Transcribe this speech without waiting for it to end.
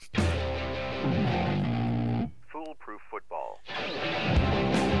Foolproof Football. You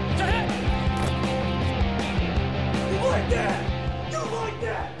like that? You like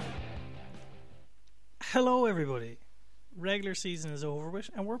that? Hello everybody. Regular season is over with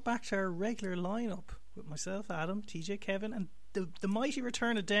and we're back to our regular lineup with myself, Adam, TJ, Kevin and the mighty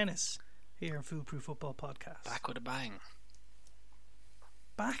return of Dennis here in Foolproof Football Podcast. Back with a bang.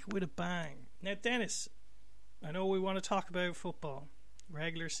 Back with a bang. Now Dennis, I know we want to talk about football.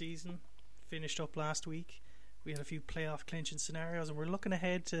 Regular season finished up last week. We had a few playoff clinching scenarios and we're looking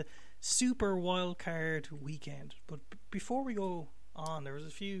ahead to Super Wildcard weekend. But before we go on, there was a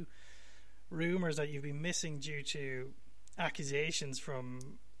few rumours that you've been missing due to accusations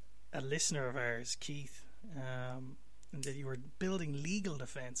from a listener of ours, Keith, and that you were building legal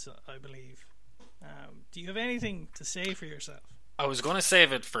defence, I believe. Do you have anything to say for yourself? I was going to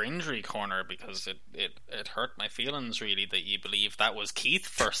save it for Injury Corner because it hurt my feelings really that you believe that was Keith.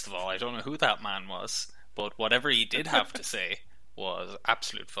 First of all, I don't know who that man was, but whatever he did have to say was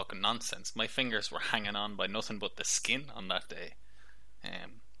absolute fucking nonsense. My fingers were hanging on by nothing but the skin on that day.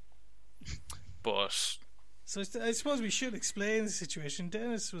 But so I suppose we should explain the situation.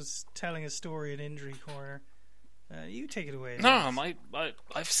 Dennis was telling a story in Injury Corner. You take it away. No,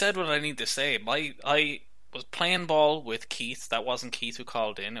 I've said what I need to say. I was playing ball with Keith. That wasn't Keith who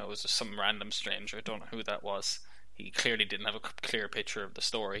called in. It was just some random stranger. I don't know who that was. He clearly didn't have a clear picture of the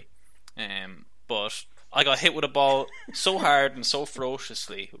story. But I got hit with a ball so hard and so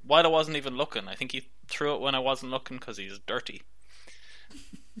ferociously while I wasn't even looking. I think he threw it when I wasn't looking because he's dirty.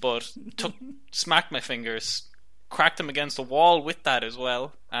 But smacked my fingers, cracked them against the wall with that as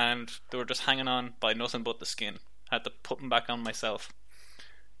well, and they were just hanging on by nothing but the skin. Had to put them back on myself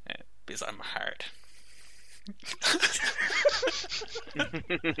because I'm hard.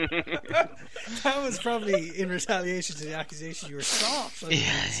 That was probably in retaliation to the accusation you were soft.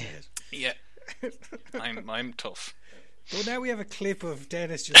 Yeah. I'm tough. But now we have a clip of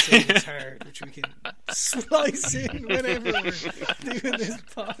Dennis just saying it's hard, which we can slice in whenever we're doing this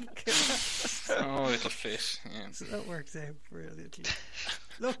podcast. Oh, little fish. Yeah. So that works out brilliantly.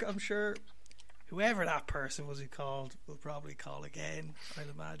 Look, I'm sure whoever that person was who called will probably call again, I'd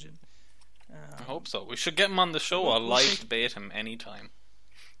imagine. I hope so. We should get him on the show. I'll live debate him anytime.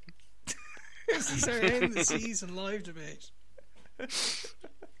 This is our end of the season live debate.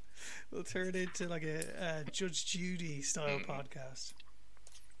 We'll turn it into like a Judge Judy style podcast.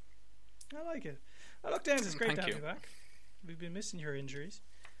 I like it. Look, Dennis, it's great to have you back. We've been missing your injuries.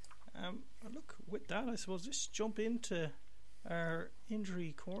 Look, with that, I suppose just jump into our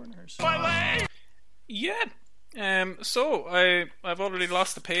injury corners. Yeah. So I've already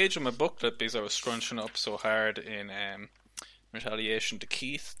lost the page on my booklet because I was scrunching up so hard in retaliation to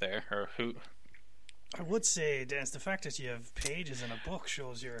Keith there, or who. I would say, Dennis, the fact that you have pages in a book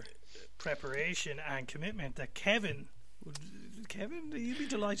shows your preparation and commitment. That Kevin, you'd be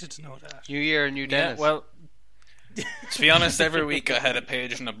delighted to know that. New year, new Dennis. Yeah, well, to be honest, every week I had a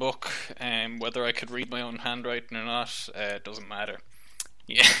page in a book. Whether I could read my own handwriting or not, doesn't matter.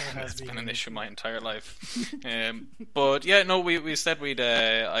 Yeah, it's been an issue my entire life. But yeah, no, we said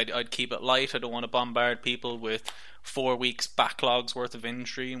I'd keep it light. I don't want to bombard people with 4 weeks backlogs worth of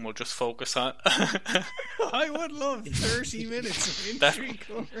injury, and we'll just focus on. I would love 30 minutes of injury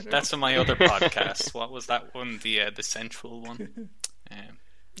corner. That's on my other podcast. What was that one? The Central one.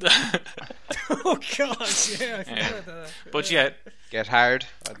 Oh gosh, yeah, I forgot that. But yeah, get hard.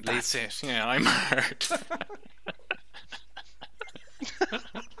 That's it. Yeah, I'm hard.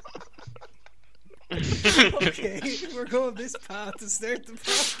 Okay, we're going this path to start the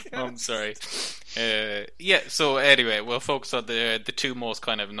podcast. Oh, I'm sorry. Yeah, so anyway, we'll focus on the two most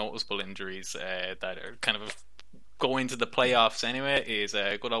kind of noticeable injuries that are kind of going to the playoffs anyway, is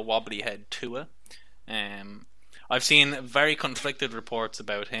good old wobbly head Tua. I've seen very conflicted reports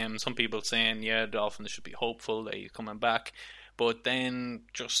about him. Some people saying, yeah, Dolphins should be hopeful that he's coming back. But then,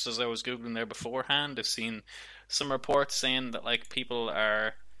 just as I was Googling there beforehand, I've seen some reports saying that like people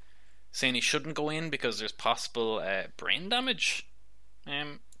are saying he shouldn't go in because there's possible brain damage.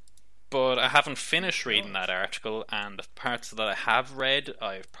 But I haven't finished reading that article, and the parts that I have read,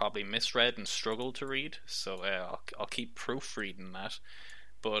 I've probably misread and struggled to read. So I'll keep proofreading that.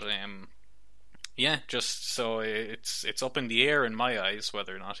 But yeah, just so it's up in the air in my eyes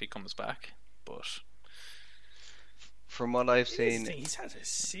whether or not he comes back. But from what I've seen, he's had a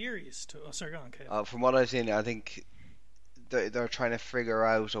serious. Sorry, go on, Kate. From what I've seen, I think they're trying to figure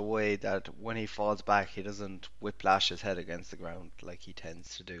out a way that when he falls back, he doesn't whiplash his head against the ground like he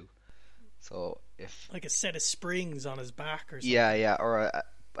tends to do. So if like a set of springs on his back or something. Yeah, or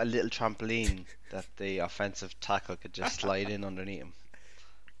a little trampoline that the offensive tackle could just slide in underneath him.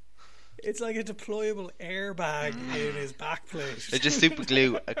 It's like a deployable airbag in his back plate. They just super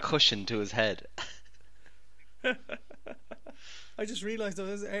glue a cushion to his head. I just realised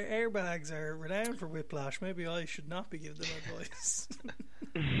those airbags are renowned for whiplash. Maybe I should not be giving them advice.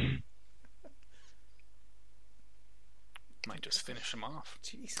 Might just finish him off.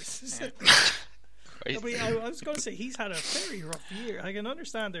 Jesus. Yeah. No, but I was going to say he's had a very rough year. I can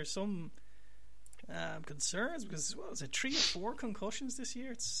understand there's some concerns because what was it, 3 or 4 concussions this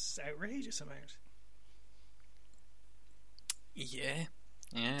year? It's outrageous amount. Yeah.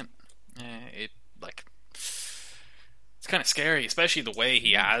 It's kind of scary, especially the way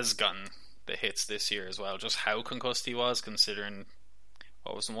he has gotten the hits this year as well. Just how concussed he was, considering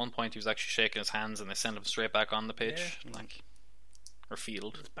what was at one point he was actually shaking his hands and they sent him straight back on the pitch, or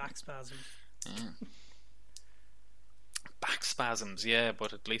field. His back spasm. Yeah. Back spasms, yeah,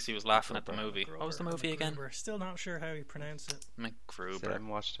 but at least he was laughing at the movie. What was the movie again? Still not sure how you pronounce it. McGruber. Still haven't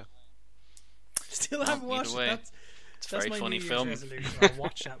watched it. Still haven't watched it. It's a very my funny New Year's film. resolution. I'll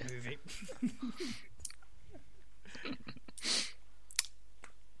watch that movie.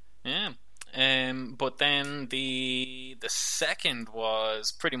 Yeah. But then the second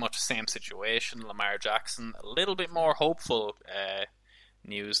was pretty much the same situation. Lamar Jackson, a little bit more hopeful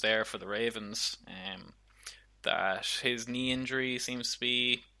news there for the Ravens. That his knee injury seems to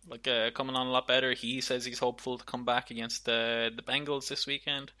be coming on a lot better. He says he's hopeful to come back against the Bengals this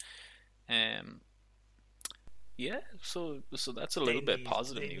weekend. Yeah, so that's a little bit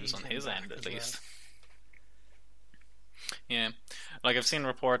positive news on his end at least. Yeah, I've seen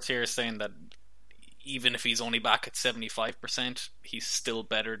reports here saying that even if he's only back at 75%, he's still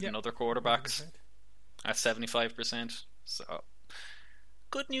better than other quarterbacks 100%. At 75%. So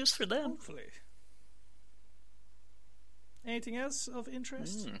good news for them. Hopefully. Anything else of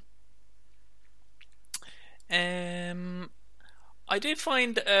interest? I did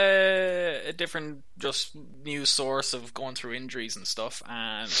find a different just news source of going through injuries and stuff,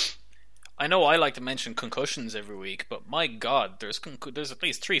 and I know I like to mention concussions every week, but my God, there's at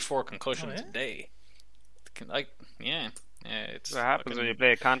least 3-4 concussions a day. It's what happens when you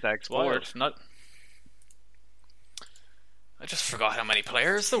play a contact sport. I just forgot how many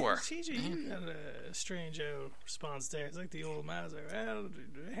players there were. TJ, you had a strange old response there. It's like the old man was like, well,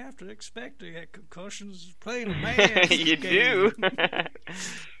 you have to expect to get concussions playing a man. You do.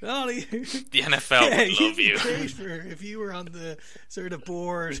 The NFL would love you. Great if you were on the sort of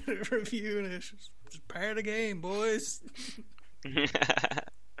board reviewing it. It's part of the game, boys.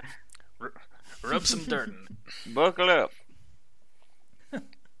 Rub some dirt in it. Buckle up.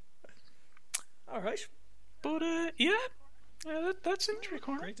 All right. But, that's injury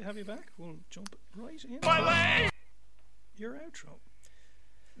corner. Great to have you back. We'll jump right in. Your outro.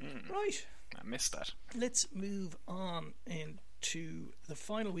 Right. I missed that. Let's move on into the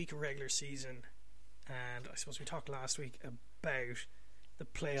final week of regular season. And I suppose we talked last week about the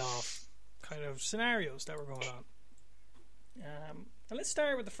playoff kind of scenarios that were going on. And let's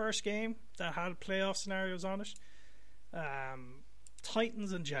start with the first game that had playoff scenarios on it.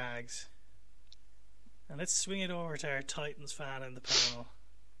 Titans and Jags. And let's swing it over to our Titans fan in the panel,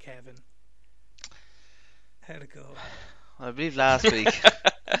 Kevin. How'd it go? Well, I believe last week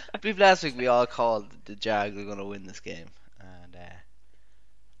we all called the Jags were going to win this game, and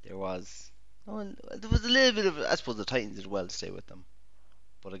there was a little bit of, I suppose the Titans did well to stay with them,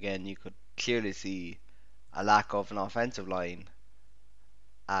 but again you could clearly see a lack of an offensive line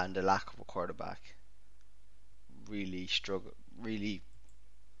and a lack of a quarterback. Really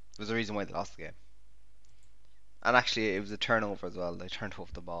was the reason why they lost the game. And actually, it was a turnover as well. They turned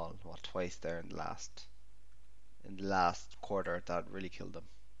over the ball twice there in the last quarter. That really killed them.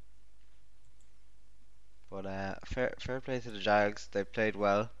 But fair play to the Jags. They played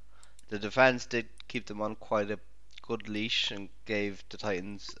well. The defense did keep them on quite a good leash and gave the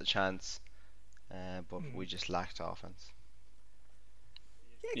Titans a chance. But we just lacked offense.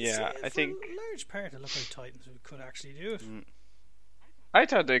 Yeah, I think for a large part it looked like Titans could actually do it. I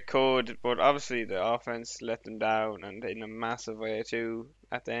thought they could, but obviously the offense let them down, and in a massive way too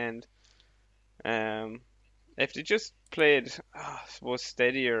at the end. If they just played, I suppose,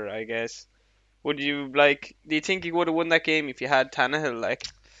 steadier, I guess. Do you think you would have won that game if you had Tannehill?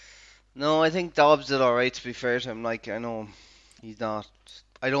 No, I think Dobbs did alright, to be fair to him. I know he's not.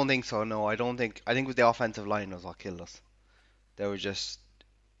 I don't think so. No, I think with the offensive line was what killed us. There was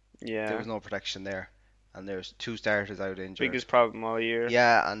no protection there. And there's 2 starters out injured. Biggest problem all year.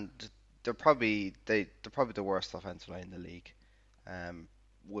 Yeah, and they're probably the worst offensive line in the league.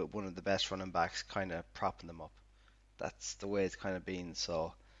 With one of the best running backs kind of propping them up. That's the way it's kind of been.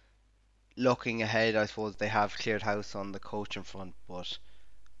 So looking ahead, I suppose they have cleared house on the coaching front, but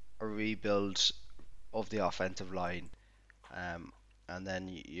a rebuild of the offensive line, and then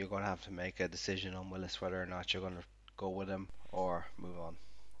you're going to have to make a decision on Willis whether or not you're going to go with him or move on.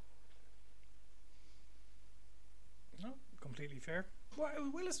 No, completely fair. What,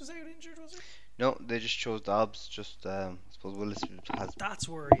 Willis was out injured, was he? No, they just chose Dobbs. Just I suppose Willis has. That's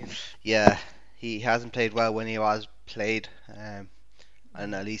worrying. Yeah, he hasn't played well when he was played, and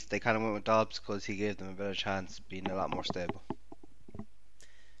at least they kind of went with Dobbs because he gave them a better chance of being a lot more stable.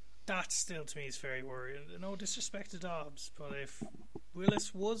 That still to me is very worrying. No disrespect to Dobbs, but if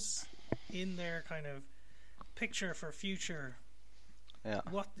Willis was in their kind of picture for future,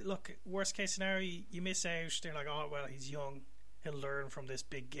 look, worst case scenario, you miss out. They're like, oh well, he's young, he'll learn from this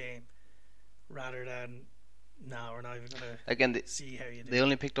big game, rather than no, we're not even gonna see how you do. They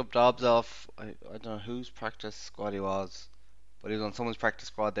only picked up Dobbs off I don't know whose practice squad he was, but he was on someone's practice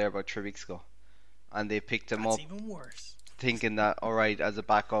squad there about 3 weeks ago, and they picked him up. That's even worse. Thinking that alright as a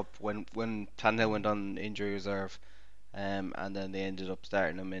backup when Tannehill went on injury reserve, and then they ended up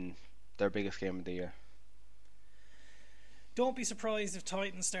starting him in their biggest game of the year. Don't be surprised if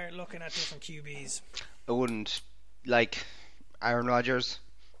Titans start looking at different QBs. I wouldn't, like Aaron Rodgers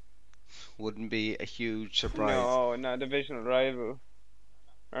wouldn't be a huge surprise. No, not divisional rival,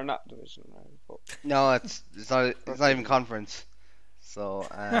 or not divisional rival. But No, it's not even conference. So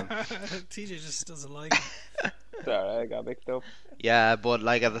TJ just doesn't like it. sorry, I got mixed up. yeah, but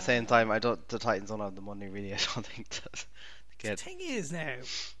like at the same time, the Titans don't have the money really. I don't think to The get. thing is now,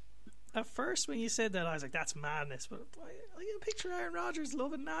 at first when you said that, I was like, that's madness. But I can picture Aaron Rodgers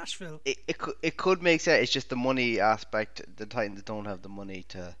loving Nashville. It could make sense. It's just the money aspect. The Titans don't have the money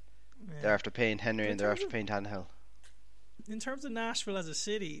to. They're after paying Henry and they're after paying Tannehill. In terms of Nashville as a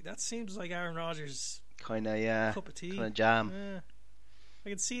city, that seems like Aaron Rodgers' Kinda, yeah. cup of tea. Kinda jam. Yeah. I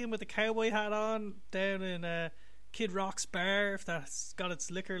can see him with the cowboy hat on down in Kid Rock's bar, if that's got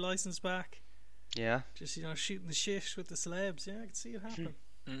its liquor license back. Yeah. Just, shooting the shit with the celebs. Yeah, I can see it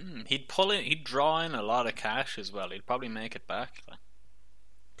happen. He'd draw in a lot of cash as well. He'd probably make it back.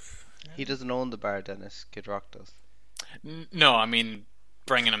 He doesn't own the bar, Dennis. Kid Rock does. No, I mean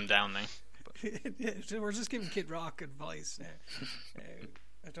bringing him down there. Yeah, we're just giving Kid Rock advice now.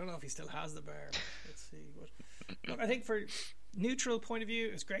 I don't know if he still has the bar. Let's see. But look, I think for neutral point of view,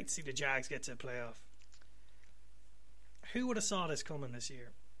 it's great to see the Jags get to a playoff. Who would have saw this coming this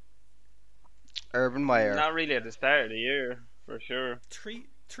year? Urban Meyer. Not really at the start of the year, for sure.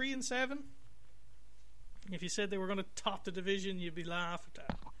 3-7. If you said they were going to top the division, you'd be laughing at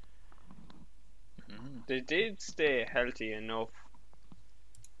that. They did stay healthy enough,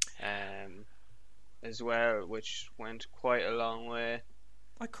 as well, which went quite a long way.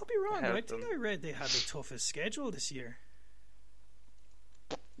 I could be wrong, but I think I read they had the toughest schedule this year.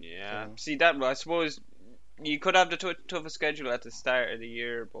 Yeah. See, that I suppose you could have the toughest schedule at the start of the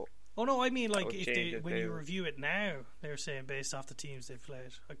year, but oh no, I mean like would change it when you too. review it now, they're saying based off the teams they've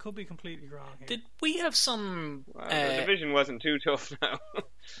played. I could be completely wrong here. Did we have some? the division wasn't too tough now.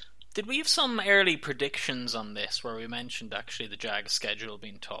 Did we have some early predictions on this where we mentioned actually the Jags schedule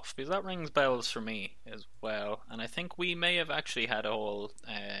being tough? Because that rings bells for me as well, and I think we may have actually had a whole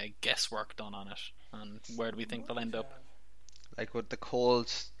guesswork done on it. And where do we think they'll end up? Like with the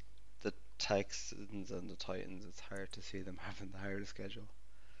Colts, the Texans, and the Titans, it's hard to see them having the hardest schedule.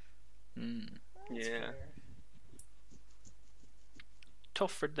 Yeah. Fair.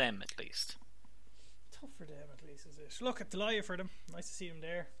 Tough for them, at least. Tough for them at least, is it? Look, delighted for them. Nice to see him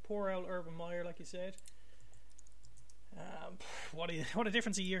there. Poor old Urban Meyer, like you said. What a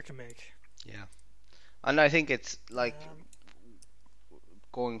difference a year can make. Yeah. And I think it's like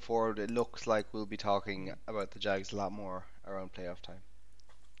going forward, it looks like we'll be talking about the Jags a lot more around playoff time.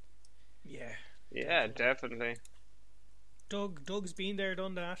 Yeah. Yeah, definitely. Doug's been there,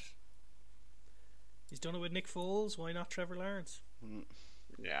 done that. He's done it with Nick Foles. Why not Trevor Lawrence?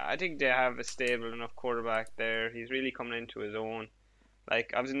 Yeah, I think they have a stable enough quarterback there. He's really coming into his own.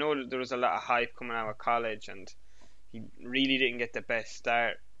 Like, I know there was a lot of hype coming out of college, and he really didn't get the best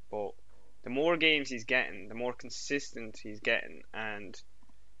start. But the more games he's getting, the more consistent he's getting, and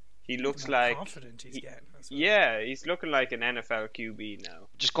he looks like confident he's getting. As well. Yeah, he's looking like an NFL QB now.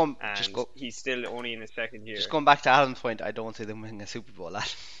 He's still only in his second year. Just going back to Adam's point, I don't see them winning a Super Bowl.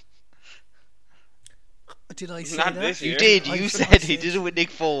 Did I say Not that? this year. You did. You said he did it with Nick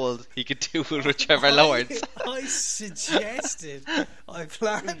Foles. He could do it with Trevor Lawrence. I suggested. I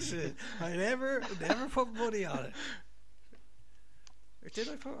planned it. I never put money on it. Or did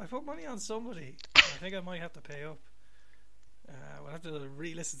I put money on somebody? I think I might have to pay up. We'll have to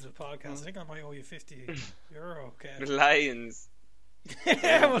re-listen to the podcast. I think I might owe you €50, Kev. The Lions.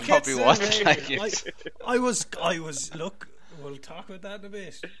 Yeah, we'll Probably get wasn't to it like later. it. I was look. We'll talk about that in a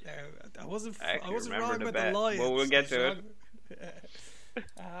bit. I wasn't remember wrong the about bet. the Lions. Well, we'll get to it.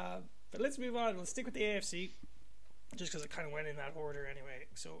 But let's move on. We'll stick with the AFC, just because it kind of went in that order anyway.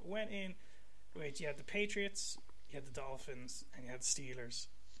 So it went in. Wait, you had the Patriots, you had the Dolphins, and you had the Steelers,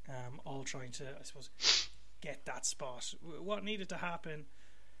 all trying to, I suppose, get that spot. What needed to happen?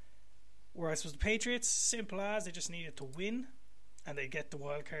 Where I suppose the Patriots, simple as, they just needed to win, and they get the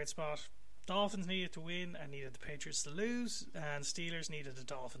wild card spot. Dolphins needed to win and needed the Patriots to lose, and Steelers needed the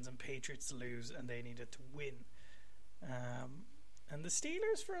Dolphins and Patriots to lose, and they needed to win. And the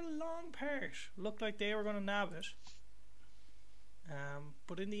Steelers, for a long part, looked like they were going to nab it.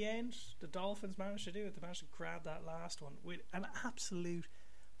 But in the end, the Dolphins managed to do it. They managed to grab that last one with an absolute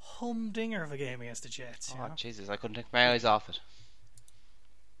humdinger of a game against the Jets. Oh, Jesus, I couldn't take my eyes off it.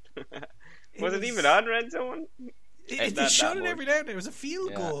 Was it even on red zone? They showed it every now and then. It was a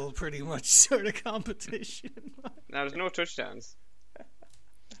field goal, pretty much, sort of competition. There was no touchdowns.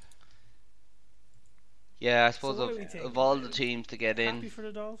 Yeah, I suppose So what do we think? of all the teams to get Happy in, for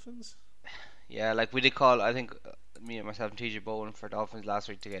the Dolphins? yeah, like we did call, I think, me and myself and TJ Bowen for Dolphins last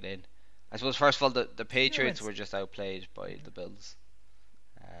week to get in. I suppose, first of all, the Patriots were just outplayed by the Bills.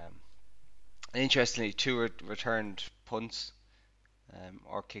 And interestingly, two returned punts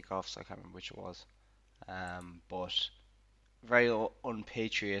or kickoffs, I can't remember which it was. But very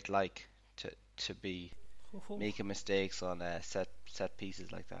unpatriot-like to be making mistakes on set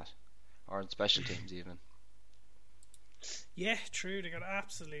pieces like that, or on special teams even. Yeah, true. They got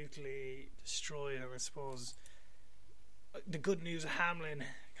absolutely destroyed. I suppose the good news, Hamlin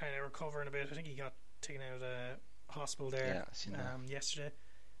kind of recovering a bit. I think he got taken out of the hospital there Yeah, I seen that. yesterday.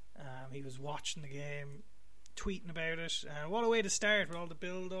 He was watching the game, tweeting about it. What a way to start with all the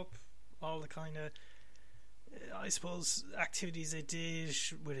build up, all the kind of I suppose activities they did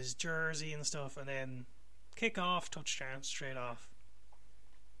with his jersey and stuff, and then kick off, touchdown straight off.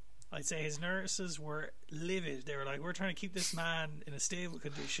 I'd say his nurses were livid. They were like, we're trying to keep this man in a stable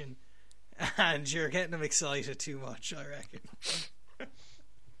condition and you're getting him excited too much, I reckon.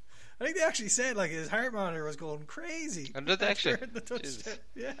 I think they actually said like his heart monitor was going crazy. And did they actually? The touchdown. Jesus.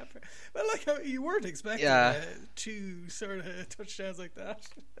 Yeah, well, like you weren't expecting two sort of touchdowns like that.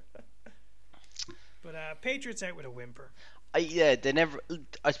 But Patriots out with a whimper. Yeah, they never.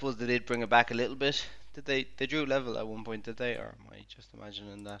 I suppose they did bring it back a little bit. Did they? They drew level at one point, did they? Or am I just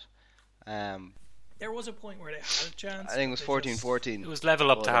imagining that? There was a point where they had a chance. I think it was 14-14. It was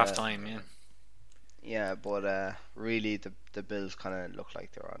level up But, to half time, yeah. Yeah, but really the Bills kind of looked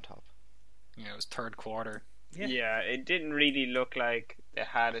like they were on top. Yeah, it was third quarter. Yeah, it didn't really look like they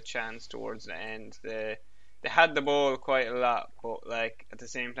had a chance towards the end. They had the ball quite a lot, but like at the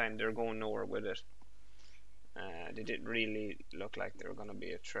same time they were going nowhere with it. They didn't really look like they were going to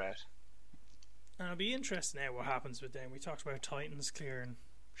be a threat. And it'll be interesting now what happens with them. We talked about Titans clearing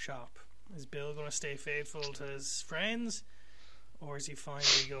shop. Is Bill going to stay faithful to his friends, or is he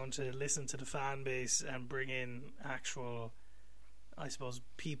finally going to listen to the fan base and bring in actual, I suppose,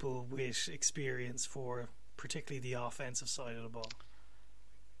 people with experience for particularly the offensive side of the ball?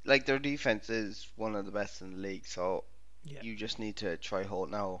 Like their defense is one of the best in the league, so Yeah. you just need to try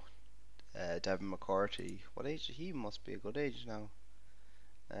hold now. Devin McCourty, what age? He must be a good age now.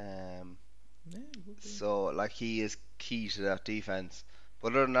 Yeah, it would be. So like he is key to that defense.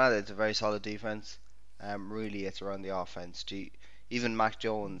 But other than that, it's a very solid defense. Really, it's around the offense. Even Mac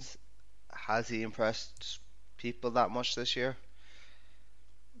Jones, has he impressed people that much this year?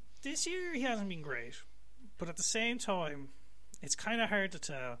 This year he hasn't been great, but at the same time, it's kind of hard to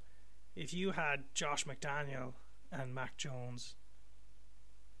tell. If you had Josh McDaniel and Mac Jones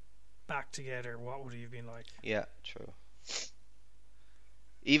back together, what would he have been like? Yeah, true.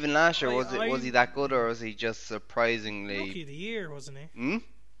 Even last year, was he that good, or was he just surprisingly? Rookie of the year, wasn't he? Hmm?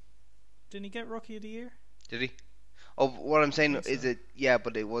 Didn't he get Rookie of the Year? Did he? Oh, what I'm saying I think is so. it? Yeah,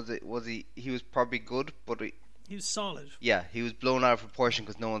 but was he? He was probably good, but He was solid. yeah, he was blown out of proportion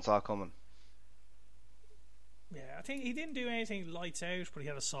because no one saw it coming. Yeah, I think he didn't do anything lights out, but he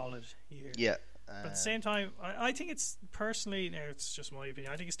had a solid year. Yeah. But at the same time, I think it's personally, now it's just my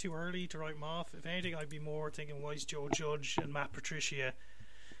opinion, I think it's too early to write him off. If anything, I'd be more thinking, why is Joe Judge and Matt Patricia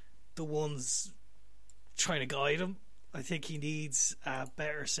the ones trying to guide him? I think he needs a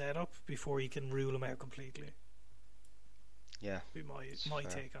better setup before you can rule him out completely. Yeah. Be my fair.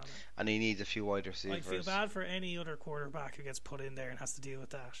 take on it. And he needs a few wide receivers. I feel bad for any other quarterback who gets put in there and has to deal with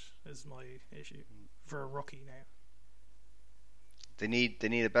that. Is my issue for a rookie now. They need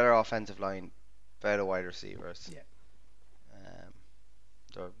a better offensive line, better wide receivers. Yeah.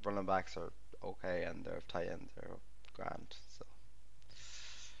 Their running backs are okay, and their tight ends are grand. So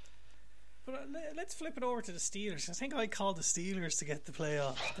But let's flip it over to the Steelers. I think I called the Steelers to get the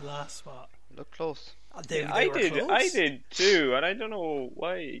playoff, the last spot. Look close. They I were did. close. I did too, and I don't know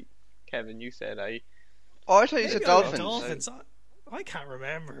why, Kevin. You said Oh, I thought you Maybe said I Dolphins. went Dolphins. I can't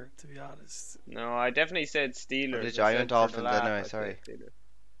remember, to be honest. no. I definitely said Steelers. Oh, did I you? I said went for the Dolphins laugh, anyway, I said sorry. Steelers.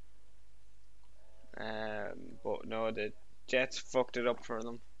 But no, the Jets fucked it up for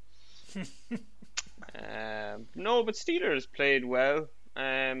them. No, but Steelers played well,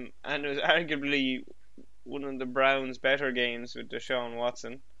 and it was arguably one of the Browns' better games with Deshaun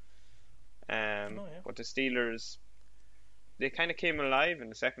Watson. But the Steelers, they kind of came alive in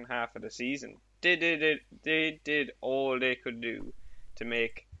the second half of the season. They did all they could do to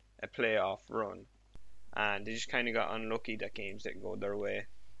make a playoff run, and they just kind of got unlucky that games didn't go their way.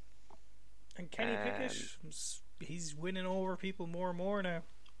 And Kenny Pickett, he's winning over people more and more now.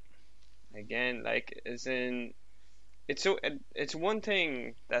 Again, like, as in, it's one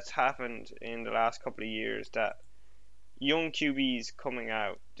thing that's happened in the last couple of years, that young QBs coming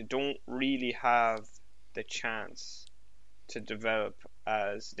out, they don't really have the chance to develop,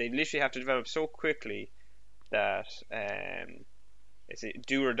 as they literally have to develop so quickly that it's a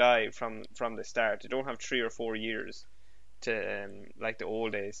do or die from the start. They don't have 3 or 4 years to like the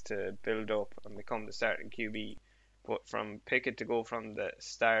old days to build up and become the starting QB. But from Pickett to go from the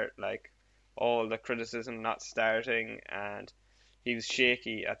start, like, all the criticism not starting, and he was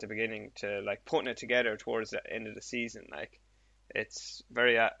shaky at the beginning, to like putting it together towards the end of the season, like, it's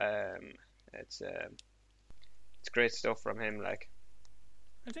very it's great stuff from him. Like,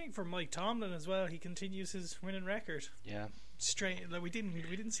 I think for Mike Tomlin as well, he continues his winning record. Yeah. Straight, like we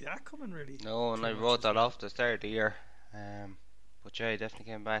didn't see that coming really. No, and I wrote that off the start of the year. But yeah, he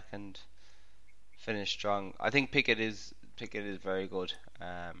definitely came back and finished strong. I think Pickett is very good.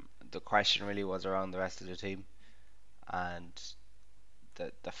 The question really was around the rest of the team, and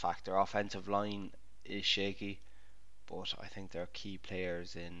the fact their offensive line is shaky, but I think their key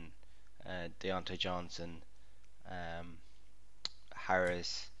players in Deontay Johnson,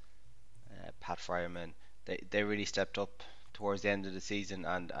 Harris, Pat Fryerman, they really stepped up towards the end of the season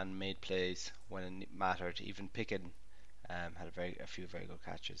and made plays when it mattered. Even Pickett had a few very good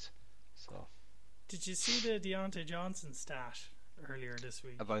catches. So, did you see the Deontay Johnson stat earlier this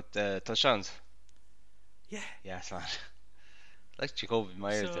week about the touchdowns? Yeah, it's not like Jacoby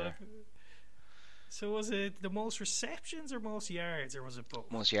Myers there. So was it the most receptions or most yards, or was it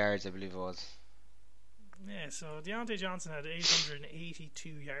both? Most yards, I believe it was. Yeah, so Deontay Johnson had 882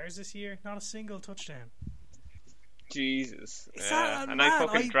 yards this year, not a single touchdown. Jesus. That and mad? I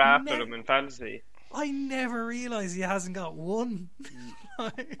fucking drafted him in fantasy. I never realised he hasn't got one.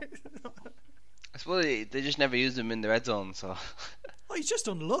 I suppose they just never used him in the red zone, so. Oh, he's just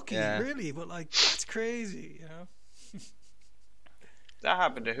unlucky, really, but like, that's crazy, you know. That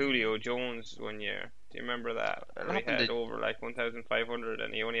happened to Julio Jones one year. Do you remember that? Where he had over like 1,500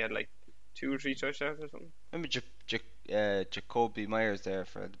 and he only had like 2 or 3 touchdowns or something. Remember Jacoby Myers there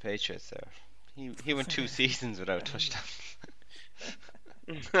for the Patriots there. He went 2 seasons without a touchdown.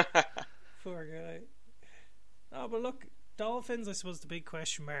 Poor guy. Oh, but look, Dolphins, I suppose the big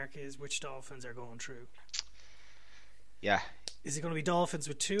question mark is which Dolphins are going through. Yeah. Is it going to be Dolphins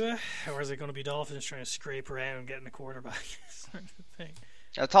with Tua, or is it going to be Dolphins trying to scrape around getting a quarterback sort of thing?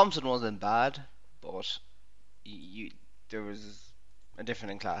 Now, Thompson wasn't bad, but there was a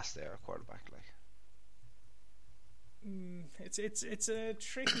different in class there, quarterback like. It's a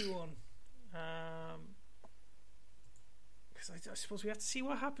tricky one, because I suppose we have to see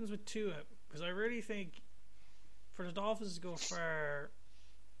what happens with Tua, because I really think for the Dolphins to go far,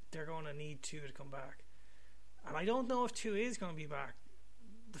 they're going to need Tua to come back, and I don't know if Tua is going to be back.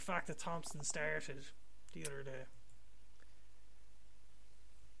 The fact that Thompson started the other day,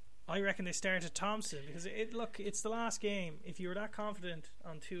 I reckon they started Thompson because it's the last game. If you were that confident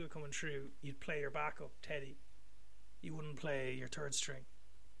on Tua coming through, you'd play your backup Teddy. You wouldn't play your third string.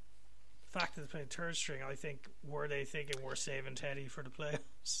 The fact that they played third string, I think, were they thinking we're saving Teddy for the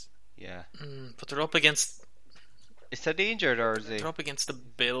playoffs? Yeah. But they're up against. Is Teddy injured or is he? They're up against the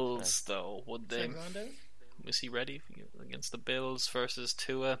Bills, though. Would they? Sorry, Is he ready against the Bills versus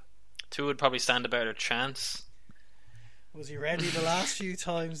Tua? Tua would probably stand a better chance. Was he ready the last few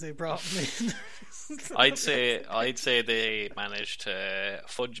times they brought him in? I'd say they managed to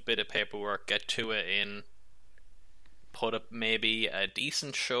fudge a bit of paperwork, get Tua in, put up maybe a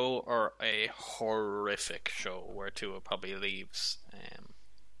decent show or a horrific show where Tua probably leaves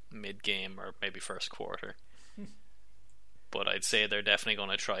mid-game or maybe first quarter. But I'd say they're definitely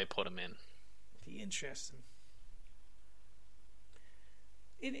going to try put him in. Be interesting.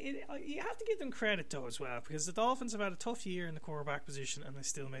 You have to give them credit though as well, because the Dolphins have had a tough year in the quarterback position and they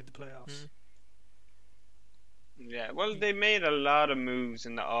still made the playoffs. Yeah, well, they made a lot of moves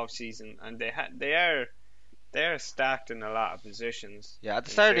in the off season, and they are stacked in a lot of positions. Yeah, at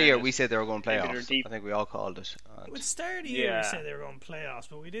the in start of the year, fairness. we said they were going Maybe they're playoffs. deep. I think we all called it. At And the start of the year, we Yeah. said they were going playoffs,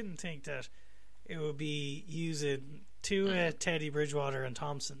 but we didn't think that it would be using Tua, Teddy Bridgewater, and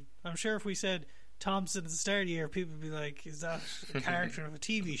Thompson. I'm sure if we said Thompson at the start of the year, people would be like, "Is that a character of a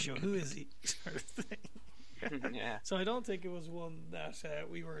TV show? Who is he?" sort of thing. Yeah. So I don't think it was one that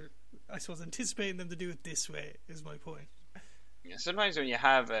we were, I suppose, anticipating them to do it this way. Is my point. Yeah, sometimes when you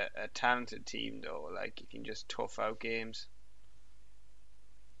have a talented team, though, like you can just tough out games.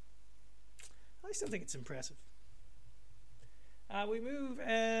 I still think it's impressive. We move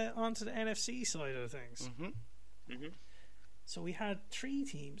on to the NFC side of things. So we had 3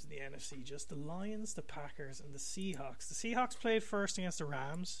 teams in the NFC, just the Lions, the Packers, and the Seahawks. The Seahawks played first against the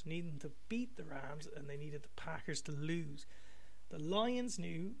Rams, needing to beat the Rams, and they needed the Packers to lose. The Lions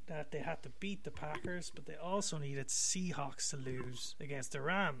knew that they had to beat the Packers, but they also needed Seahawks to lose against the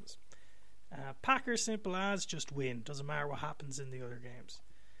Rams. Packers, simple as, just win. Doesn't matter what happens in the other games.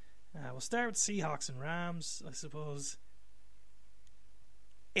 We'll start with Seahawks and Rams, I suppose.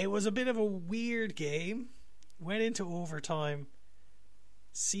 It was a bit of a weird game. Went into overtime.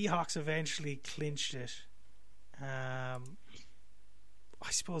 Seahawks eventually clinched it. I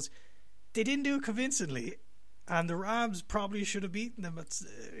suppose they didn't do it convincingly, and the Rams probably should have beaten them.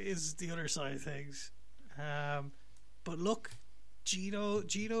 Is the other side of things. But look, Gino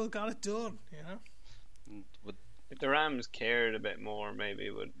got it done. You know, If the Rams cared a bit more,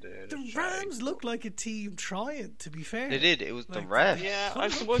 maybe would the Rams looked like a team trying. To be fair, they did. It was the Like, ref. Yeah, I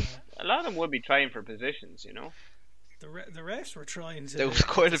suppose a lot of them would be trying for positions, you know. the refs were trying to. There was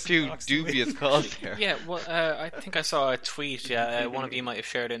quite a few Seahawks to win. dubious calls here. Yeah, well, I think I saw a tweet. Yeah, one of you might have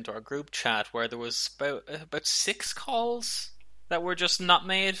shared into our group chat where there was about 6 calls that were just not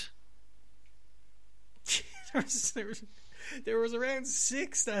made. there was around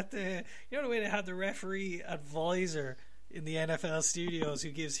 6 that the way they had the referee advisor in the NFL studios who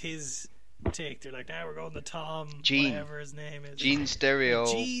gives his take. They're like, now we're going to Tom, Gene. whatever his name is, Gene Stereo.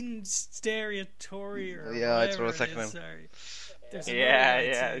 Gene Stereotori or Yeah, that's what I was whatever it thinking is, of. sorry. There's Yeah, another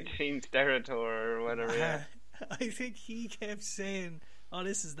yeah, one, too. Gene Steratore or whatever. Yeah. I think he kept saying, "Oh,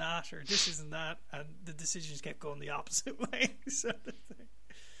 this is that," or "This isn't that," and the decisions kept going the opposite way. Sort of thing.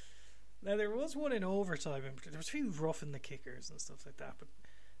 Now there was one in overtime. There was a few roughing the kickers and stuff like that, but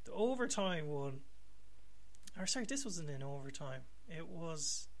the overtime one, or sorry, this wasn't in overtime. It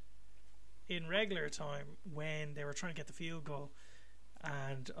was in regular time when they were trying to get the field goal,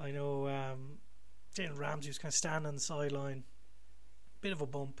 and I know Jalen Ramsey was kind of standing on the sideline, bit of a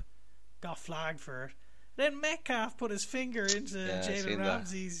bump, got flagged for it. Then Metcalf put his finger into Yeah, I Jalen seen that.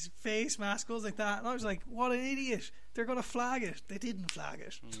 Ramsey's face mask, goes like that, and I was like, what an idiot. They're going to flag it. They didn't flag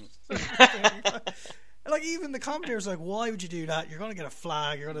it. Like, even the commentators were like, why would you do that? You're going to get a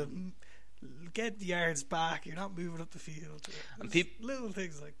flag. You're going to get the yards back. You're not moving up the field. And There's little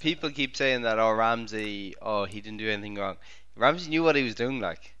things like People that. keep saying that, Ramsey, he didn't do anything wrong. Ramsey knew what he was doing,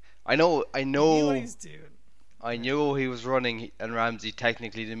 like. I know, He knew what he was doing. I knew he was running, and Ramsey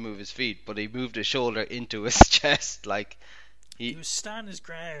technically didn't move his feet, but he moved his shoulder into his chest, like. He was standing his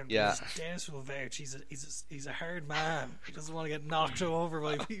ground. Yeah. Dennis will vouch. He's a hard man. He doesn't want to get knocked over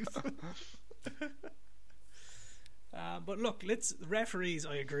by people. But look, referees.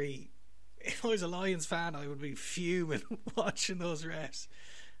 I agree. If I was a Lions fan, I would be fuming watching those refs.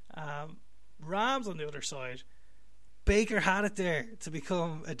 Rams on the other side. Baker had it there to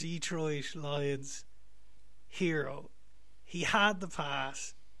become a Detroit Lions hero. He had the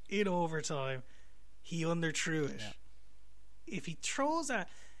pass in overtime. He underthrew it. Yeah. If he throws that,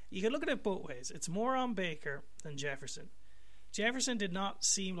 you can look at it both ways. It's more on Baker than Jefferson. Jefferson did not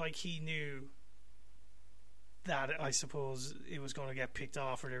seem like he knew that, I suppose, it was going to get picked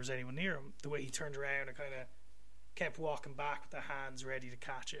off or there was anyone near him. The way he turned around and kind of kept walking back with the hands ready to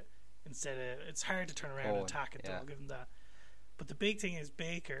catch it. Instead of, it's hard to turn around and attack it, though, I'll give him that. But the big thing is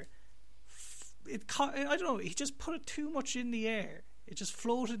Baker, I don't know, he just put it too much in the air. It just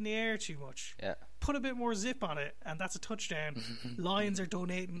floated in the air too much. Yeah. Put a bit more zip on it, and that's a touchdown. Lions are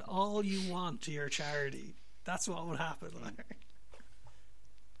donating all you want to your charity. That's what would happen.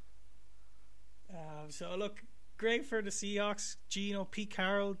 So look, great for the Seahawks. Gino, Pete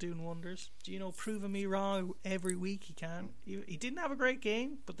Carroll doing wonders. Gino proving me wrong every week he can. He didn't have a great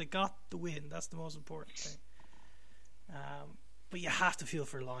game, but they got the win. That's the most important thing. But you have to feel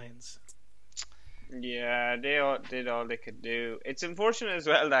for Lions. Yeah, they all did all they could do. It's unfortunate as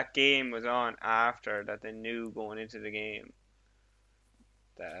well that game was on after that they knew going into the game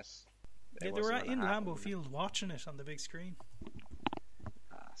that. Yeah, they were in Lambeau Field watching it on the big screen.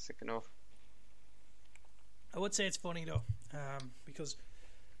 Sick enough. I would say it's funny though, because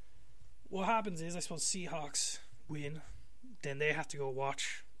what happens is, I suppose Seahawks win, then they have to go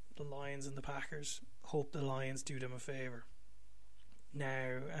watch the Lions and the Packers, hope the Lions do them a favour.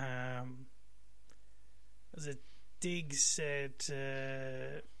 Now, was it Diggs said,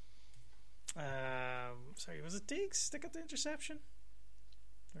 sorry, was it Diggs that got the interception?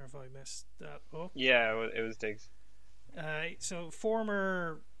 Or have I messed that up? Yeah, it was Diggs. So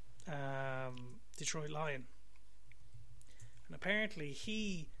former Detroit Lion, and apparently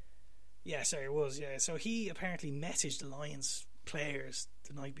so he apparently messaged the Lions players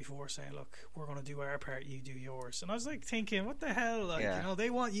the night before saying, look, we're going to do our part, you do yours. And I was like thinking, what the hell, like, you know, they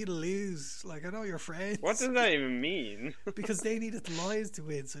want you to lose, like, I know you're friends. What does that even mean? Because they needed the Lions to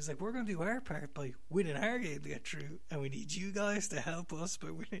win, so he's like, we're going to do our part by winning our game to get through, and we need you guys to help us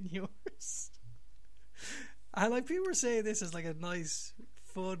by winning yours. And like, people were saying this is like a nice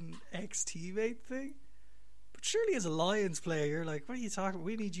fun ex-teammate thing, but surely as a Lions player you're like, what are you talking about?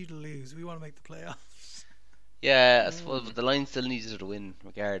 We need you to lose, we want to make the playoffs. Yeah, I suppose, but the Lions still needed to win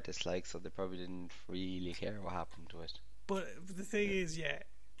regardless, like, so they probably didn't really care what happened to it. But the thing is,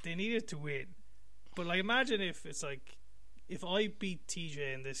 they needed to win. But like, imagine if it's like, if I beat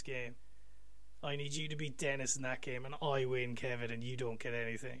TJ in this game, I need you to beat Dennis in that game, and I win, Kevin, and you don't get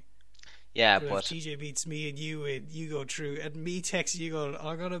anything. Yeah, but but if TJ beats me and you win, you go through, and me texting you going,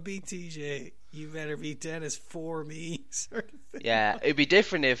 I'm gonna beat TJ, you better beat Dennis for me, sort of thing. yeah, it'd be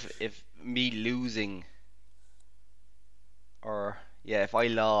different if me losing, or if I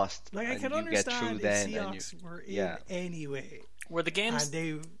lost, like, I and can you get understand through if then, Seahawks were in anyway. Were the games And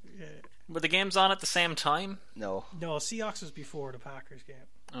they, were the games on at the same time? no, Seahawks was before the Packers game.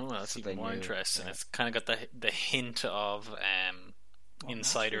 Oh, well, that's So even they more knew, interesting. yeah. It's kind of got the hint of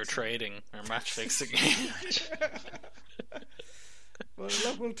insider match fixing. trading or match fixing. Well,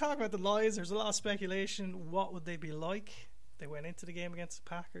 look, we'll talk about the Lions. There's a lot of speculation. What would they be like? They went into the game against the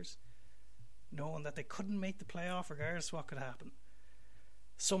Packers knowing that they couldn't make the playoff regardless of what could happen.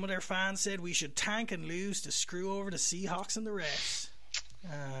 Some of their fans said we should tank and lose to screw over the Seahawks and the refs.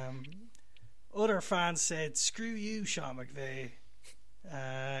 Other fans said, screw you, Sean McVay.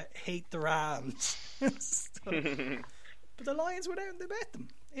 Hate the Rams. But the Lions went out and they bet them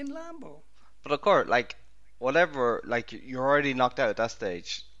in Lambeau. but of course, like, whatever, like, you're already knocked out at that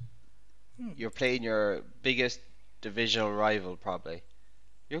stage. You're playing your biggest divisional rival, probably.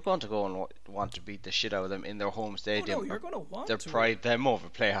 You're going to go and want to beat the shit out of them in their home stadium. No, you're going to want to to pride them over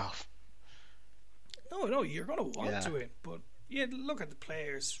playoff. No, you're going to want Yeah. to win. But yeah, look at the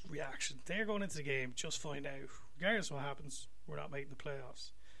players' reaction. They're going into the game just find out, regardless of what happens, we're not making the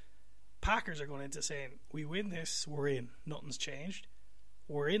playoffs. Packers are going into saying, we win this, we're in. Nothing's changed.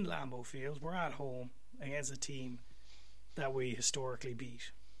 We're in Lambeau Field. We're at home against a team that we historically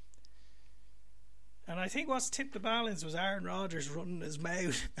beat. And I think what's tipped the balance was Aaron Rodgers running his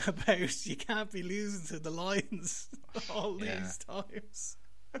mouth about you can't be losing to the Lions all these times.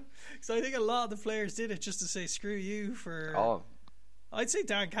 So I think a lot of the players did it just to say screw you for. Oh, I'd say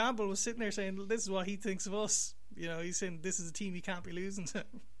Dan Campbell was sitting there saying this is what he thinks of us. You know, he's saying this is a team he can't be losing to.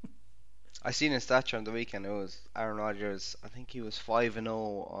 I seen his stats on the weekend. It was Aaron Rodgers. I think he was 5-0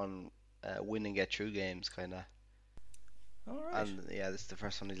 on win and get through games, kind of. All right. And yeah, this is the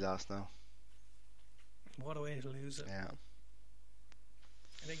first one he's lost now. What a way to lose it. Yeah,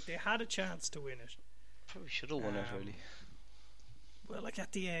 I think they had a chance to win it. probably should have won it, really. Well, like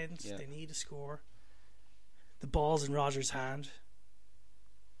at the end, Yeah. they need a score. The ball's in Rodgers' hand.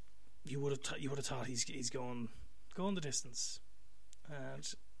 You would have thought he's going the distance, and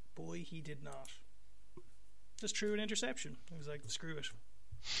boy, he did not. Just threw an interception. He was like, "Screw it,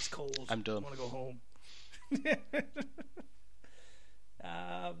 it's cold. I'm done. I want to go home."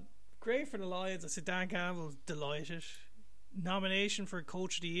 Great for the Lions. I said Dan Campbell delighted. Nomination for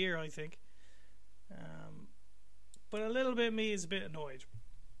Coach of the Year, I think. But a little bit of me is a bit annoyed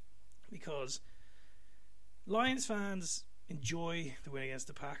because Lions fans enjoy the win against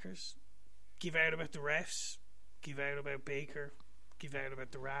the Packers, give out about the refs, give out about Baker, give out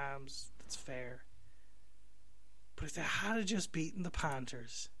about the Rams. That's fair. But if they had just beaten the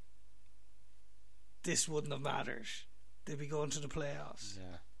Panthers, this wouldn't have mattered. They'd be going to the playoffs.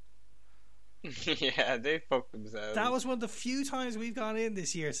 Yeah. Yeah, they fucked themselves. That was one of the few times we've gone in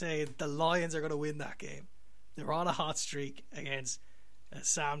this year saying the Lions are going to win that game. They're on a hot streak against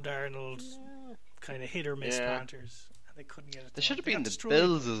Sam Darnold kind of hit or miss Yeah. Panthers, and they couldn't get it. They done. should have They been got the destroyed.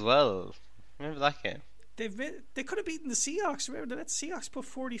 Bills as well. Remember that game? They could have beaten the Seahawks. Remember, they let the Seahawks put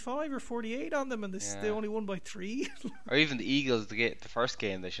 45 or 48 on them, and they only won by 3. Or even the Eagles, the first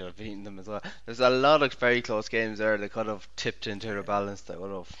game, they should have beaten them as well. There's a lot of very close games there. They could have tipped into the balance. That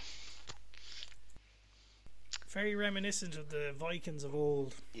would have. Very reminiscent of the Vikings of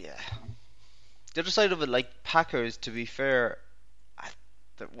old. Yeah. The other side of it, like Packers, to be fair,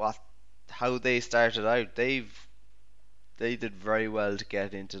 how they started out, they did very well to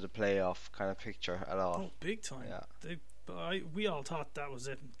get into the playoff kind of picture at all. Oh, big time. Yeah. We all thought that was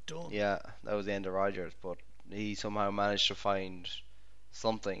it, done. Yeah, that was the end of Rodgers, but he somehow managed to find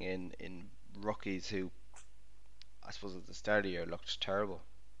something in rookies who, I suppose at the start of the year, looked terrible.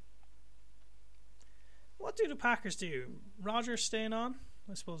 What do the Packers do? Rodgers staying on?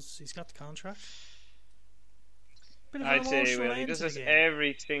 I suppose he's got the contract. Bit of an I'd say emotional well, he end does to the this game.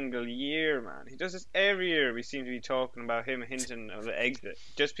 every single year, man. He does this every year. We seem to be talking about him hinting of the exit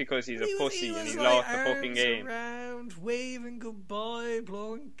just because he's a pussy and he lost the fucking game. Around, waving goodbye,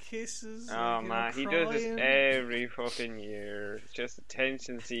 blowing kisses. Oh man, he does this every fucking year. It's just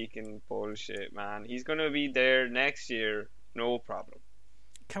attention-seeking bullshit, man. He's gonna be there next year, no problem.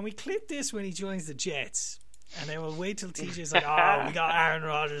 Can we clip this when he joins the Jets? And then we'll wait till TJ's like, oh, we got Aaron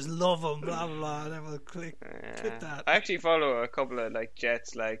Rodgers, love him, blah blah blah, and then we'll clip that. I actually follow a couple of like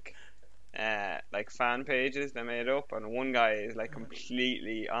Jets like fan pages they made up, and one guy is like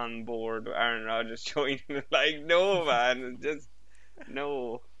completely on board with Aaron Rodgers joining. Like, no man, just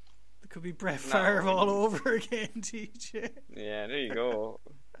no. It could be Brett Favre all over again, TJ. Yeah, there you go.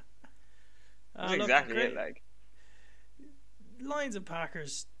 That's Look, exactly great. it. Like Lions and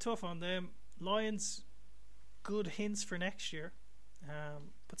Packers, tough on them. Lions, good hints for next year.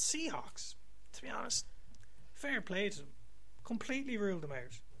 But Seahawks, to be honest, fair play to them. Completely ruled them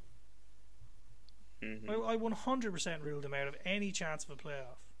out. mm-hmm. I 100% ruled them out of any chance of a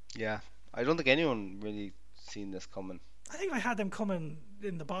playoff. Yeah, I don't think anyone really seen this coming. I think I had them coming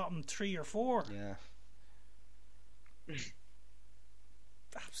in the bottom 3 or 4. Yeah.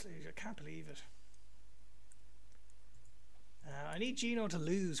 Absolutely, I can't believe it. I need Gino to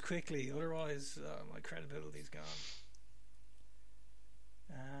lose quickly, otherwise my credibility's gone.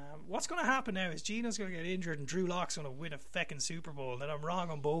 What's going to happen now is Gino's going to get injured and Drew Lock's going to win a feckin' Super Bowl, and then I'm wrong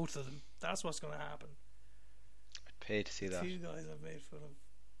on both of them. That's what's going to happen. I'd pay to see that. 2 guys I've made fun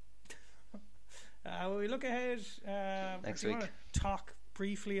of. Will we look ahead? Next do you week. want to talk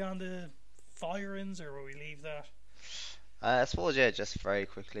briefly on the firings, or will we leave that? I suppose, yeah, just very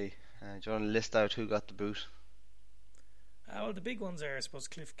quickly. Do you want to list out who got the boot? Well, the big ones are, I suppose,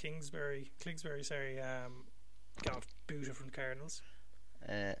 Kingsbury, got booted from the Cardinals.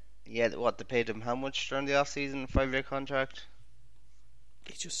 Yeah, what, they paid him how much during the off-season? 5-year contract?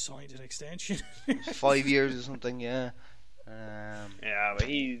 He just signed an extension. 5 years or something, yeah. yeah, but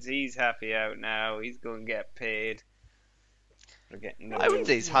he's happy out now. He's going to get paid. For getting I wouldn't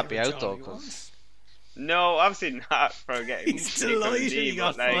say he's happy Whatever out though, job he because wants. No, obviously not for getting. He's kicked from the delighted team, he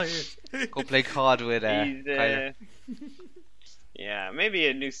got but, like, fired. go play COD with he's, Kyler. yeah, maybe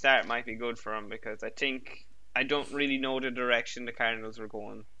a new start might be good for him, because I don't really know the direction the Cardinals were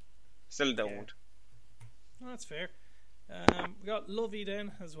going. Still don't. Yeah. Well, that's fair. We got Lovey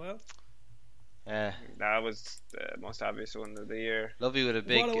then as well. Yeah, That was the most obvious one of the year. Lovey with a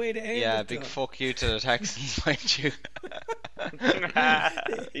big, What a way to end it, big though. fuck you to the Texans, mind you.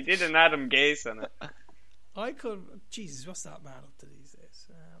 He did an Adam Gase on it. I could. Jesus, what's that man up to these days?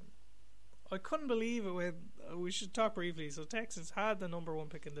 I couldn't believe it when we should talk briefly. So Texans had the number 1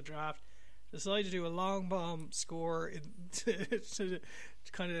 pick in the draft, decided to do a long bomb score to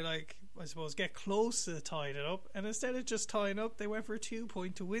kind of like, I suppose, get close to tying it up, and instead of just tying up, they went for a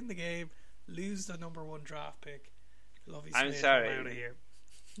 2-point to win the game, lose the number 1 draft pick. Lovey I'm Smith, sorry. out of here.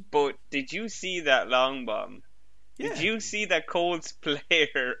 But did you see that long bomb? Yeah. Did you see that Colts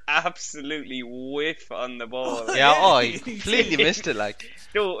player absolutely whiff on the ball? Yeah, He he completely did. missed it, like.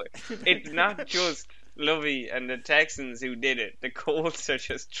 So it's not just Lovey and the Texans who did it. The Colts are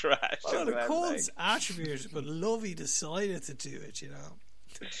just trash. Well, as the well, Colts like. attributed, but Lovey decided to do it, you know.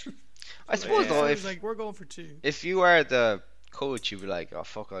 I suppose, Yeah. though, It was if, like, we're going for 2. if you are the coach, you'd be like, oh,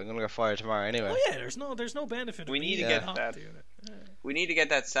 fuck, I'm going to get fired tomorrow anyway. Oh yeah, there's no benefit. We of need me to get not that. doing it. Yeah. We need to get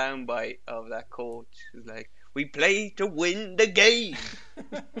that soundbite of that coach who's like, "We play to win the game."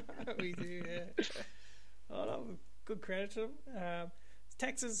 We do, yeah. Oh, no, good credit to them.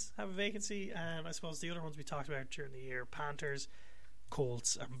 Texans have a vacancy, and I suppose the other ones we talked about during the year, Panthers,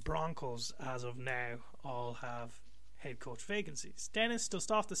 Colts, and Broncos, as of now, all have head coach vacancies. Dennis,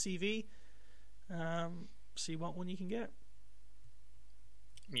 dust off the CV. See what one you can get.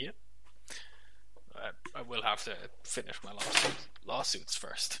 Yep. I will have to finish my lawsuits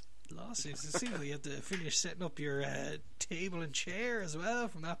first. Lawsuits. It seems like you have to finish setting up your table and chair as well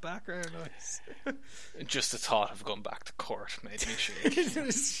from that background noise. Just the thought of going back to court made me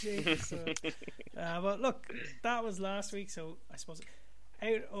shake. But look, that was last week, so I suppose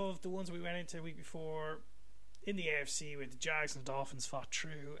out of the ones we went into the week before, in the AFC with the Jags and the Dolphins fought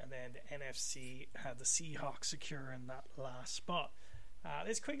through, and then the NFC had the Seahawks securing that last spot.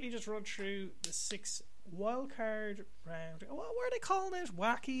 Let's quickly just run through the 6 wildcard round. What were they calling it?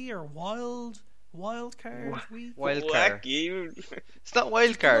 Wacky or wild card week? Wild card. Wacky. It's not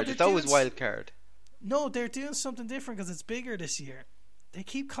wild card. No, It's always wild card. No, they're doing something different because it's bigger this year. They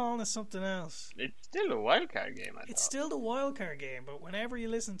keep calling it something else. It's still a wild card game. It's still the wild card game, but whenever you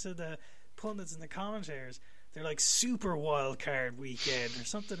listen to the pundits and the commentators, they're like super wild card weekend or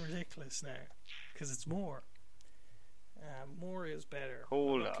something ridiculous now because it's more. More is better.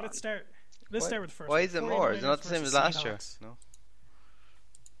 Hold on. Let's start with the first. Why is it more? Is it not the same as last year? Seahawks. No.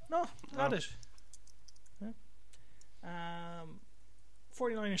 No, not it. Yeah.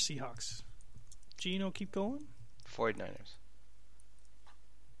 49ers Seahawks. Gino, keep going. 49ers.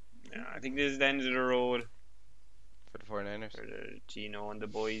 Yeah, I think this is the end of the road For the 49ers. for the Gino and the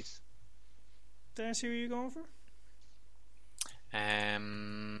boys. Dennis, who are you going for?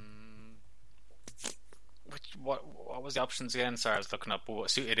 What was the options again? Sorry, I was looking up.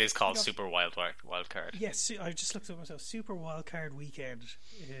 It is called Super Wild Card. Yes, I just looked at myself. Super Wild Card Weekend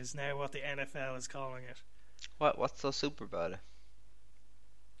is now what the NFL is calling it. What's so super about it?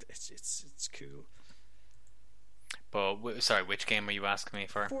 It's cool. But sorry, which game are you asking me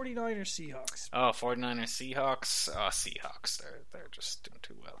for? 49ers Seahawks. Oh, 49ers Seahawks. Oh, Seahawks. They're just doing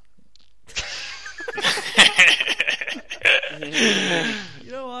too well.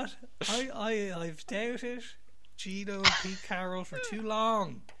 You know what? I've doubted Gino and Pete Carroll for too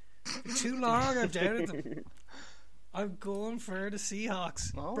long. For too long I've doubted them. I'm going for the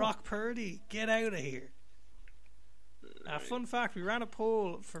Seahawks. Oh. Brock Purdy, get out of here. Fun fact, we ran a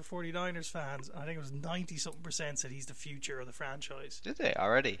poll for 49ers fans, and I think it was 90-something% said he's the future of the franchise. Did they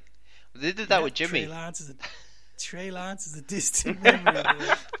already? They did that with Jimmy. Trey Lance is a distant memory.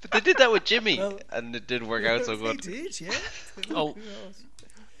 But they did that with Jimmy, Well, and it didn't work out so They good. did, yeah. Oh. Who knows?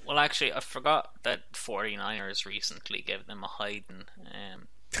 Well, actually, I forgot that 49ers recently gave them a hiding.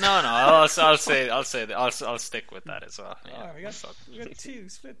 I'll stick with that as well. Yeah. Alright, we got two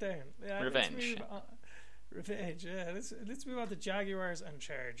split down. Yeah, Revenge. Revenge. Yeah, let's move on to Jaguars and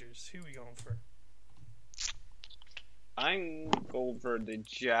Chargers. Who are we going for? I'm going for the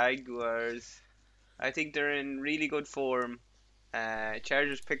Jaguars. I think they're in really good form.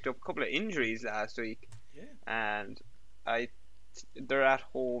 Chargers picked up a couple of injuries last week. Yeah. And they're at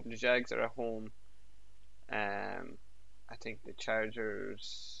home. The Jags are at home. I think the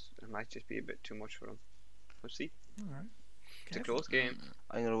Chargers, it might just be a bit too much for them. We'll see. Alright. It's a close game.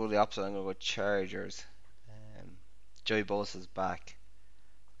 I'm going to go the opposite. I'm going to go Chargers. Joey Bosa's back.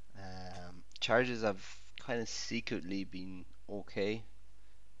 Chargers have kind of secretly been okay.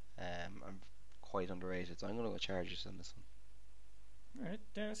 I'm quite underrated, so I'm going to go Chargers on this one. Alright,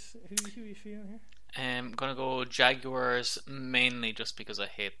 Dennis, who are you feeling here? I'm gonna go Jaguars mainly just because I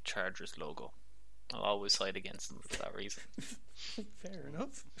hate the Chargers logo. I'll always side against them for that reason. Fair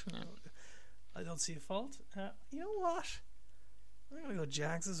enough. I don't see a fault. You know what? I'm gonna go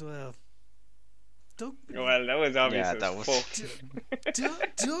Jags as well. Well, that was obvious. Yeah, as that was- fuck.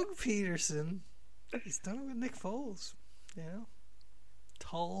 Doug Peterson. He's done it with Nick Foles. You know,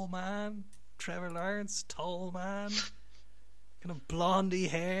 tall man. Trevor Lawrence, tall man. Kind of blondie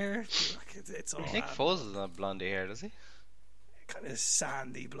hair. It's all Nick Foles is not blondie hair, does he? kind of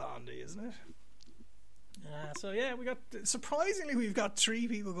sandy blondie, isn't it? So yeah, we've got 3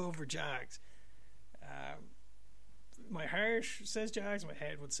 people going for Jags. My heart says Jags, my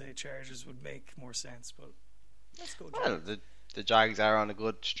head would say Chargers would make more sense, but let's go Jags. Well, the Jags are on a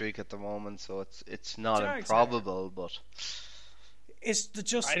good streak at the moment, so it's not Jags improbable, but It's the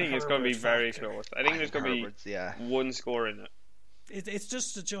Justin I think it's going to be very close. I think there's going to Herbert's, yeah. be one score in it. It's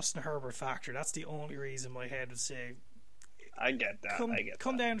just the Justin Herbert factor. That's the only reason my head would say. I get that.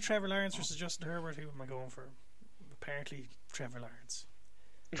 Come down to Trevor Lawrence versus Justin Herbert. Who am I going for? Apparently, Trevor Lawrence.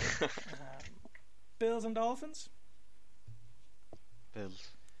 Bills and Dolphins. Bills.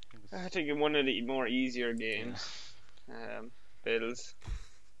 I think in one of the more easier games. Bills.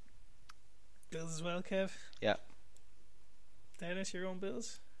 Bills as well, Kev. Yeah. Dennis, your own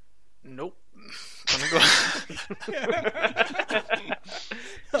Bills. Nope. Gonna go.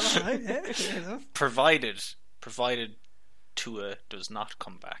 Alright, yeah, fair enough. Provided Tua does not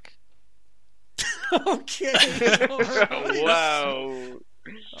come back. Okay. Alright. Wow.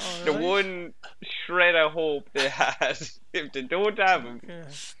 The Alright. one shred of hope they had. If they don't have him, Okay.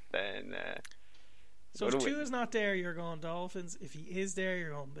 then So go if to win. Tua's not there, you're going Dolphins. If he is there,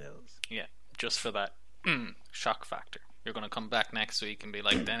 you're going Bills. Yeah, just for that shock factor. You're going to come back next week and be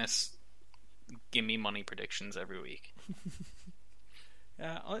like, Dennis, give me money predictions every week.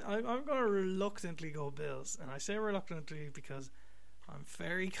 I'm going to reluctantly go Bills, and I say reluctantly because I'm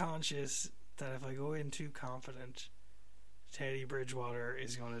very conscious that if I go in too confident, Teddy Bridgewater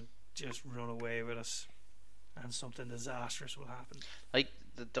is going to just run away with us, and something disastrous will happen. Like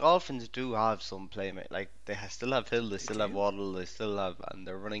the Dolphins do have some playmate. Like they still have Hill, they still have do. Waddle, they still have, and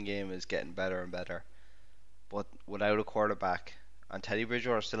their running game is getting better and better. But without a quarterback, and Teddy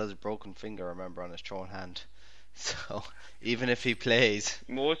Bridgewater still has a broken finger, remember, on his thrown hand. So even if he plays,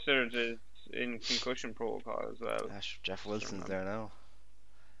 Mostert is in concussion protocol as well. Jeff Wilson's there now.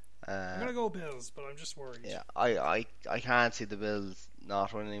 I'm going to go Bills, but I'm just worried. Yeah, I can't see the Bills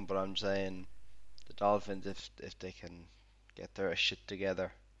not winning, but I'm saying the Dolphins if they can get their shit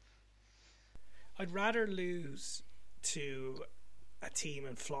together. I'd rather lose to a team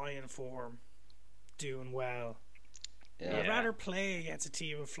in flying form, doing well. Yeah. I'd rather play against a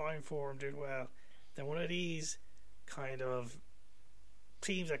team in flying form, doing well, than one of these kind of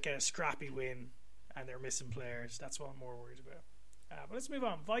teams that get a scrappy win and they're missing players. That's what I'm more worried about. But let's move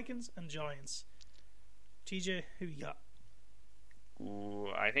on. Vikings and Giants. TJ, who you got? Ooh,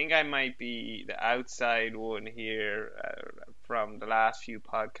 I think I might be the outside one here from the last few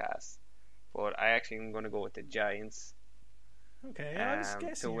podcasts, but I actually am going to go with the Giants Okay, I was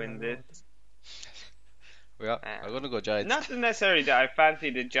guessing to you were win gonna go this. with them. Yeah, I'm gonna go Giants. Not necessarily that I fancy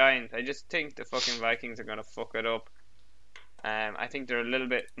the Giants. I just think the fucking Vikings are going to fuck it up. I think they're a little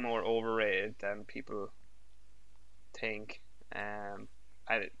bit more overrated than people think.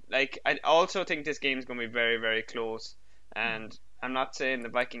 I also think this game is going to be very, very close. And I'm not saying the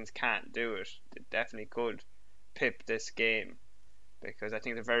Vikings can't do it. They definitely could pip this game because I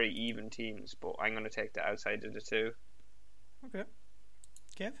think they're very even teams. But I'm going to take the outside of the two. Okay.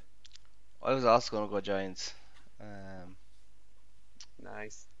 Kev? I was also gonna go Giants.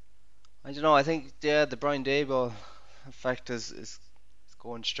 Nice. I don't know. I think the Brian Daboll effect is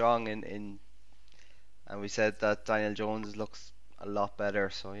going strong in, and we said that Daniel Jones looks a lot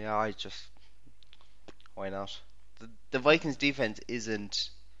better. So yeah, why not? The Vikings defense isn't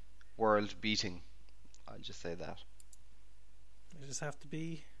world beating. I'll just say that. They just have to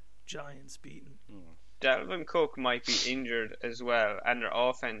be Giants beaten. Dalvin Cook might be injured as well, and their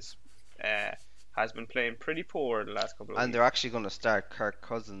offense has been playing pretty poor the last couple of And weeks. they're actually going to start Kirk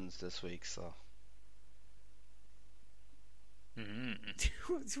Cousins this week. So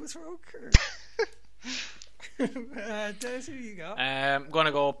What's wrong, Kurt? Dennis, who you got? I'm going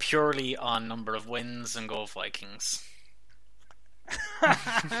to go purely on number of wins and go Vikings.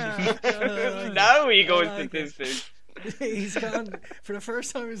 Now he goes I like it. statistics. He's gone for the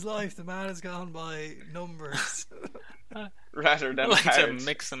first time in his life. The man has gone by numbers. Rather I than like to hearts.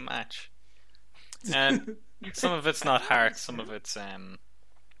 mix and match. And some of it's not heart, some of it's A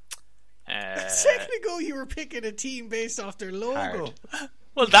second ago, you were picking a team based off their logo.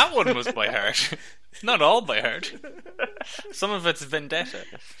 well, that one was by heart. Not all by heart. Some of it's vendetta.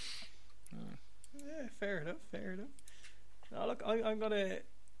 Yeah, fair enough. Fair enough. Now, look, I'm gonna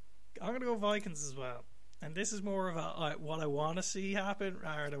go Vikings as well. And this is more of a what I want to see happen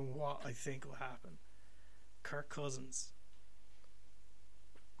rather than what I think will happen. Kirk Cousins.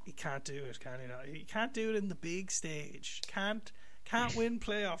 He can't do it, can he not? He can't do it in the big stage. Can't win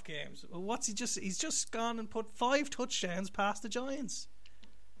playoff games. Well, he's just gone and put 5 touchdowns past the Giants.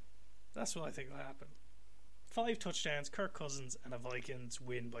 That's what I think will happen. 5 touchdowns, Kirk Cousins, and the Vikings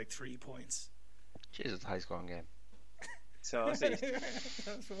win by 3 points. Jesus, it's a high scoring game. So see,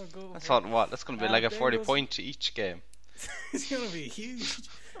 That's what I'm going That's for. what that's going to be like a 40 Bengals. point to each game. It's going to be huge.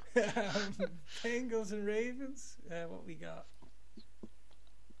 Bengals and Ravens. What we got?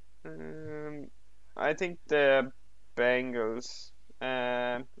 I think the Bengals.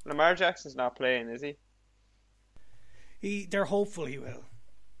 Lamar Jackson's not playing, is he? They're hopeful he will.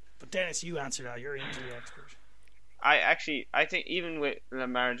 But Dennis, you answer that. You're into the expert. I think even with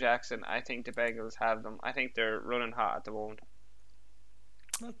Lamar Jackson, I think the Bengals have them. I think they're running hot at the moment.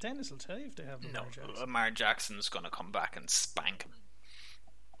 Well, Dennis will tell you if they have No, Lamar Jackson. Lamar Jackson's going to come back and spank him.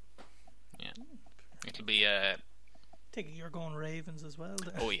 Yeah. It'll be Take it you're going Ravens as well.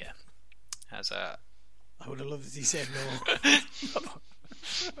 Then. oh yeah. As a I would have loved if he said no.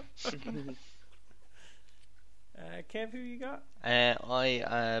 Kev, who you got?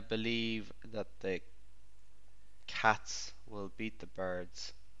 I believe that the Cats will beat the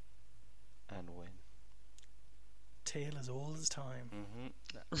Birds and win. tale as old as time.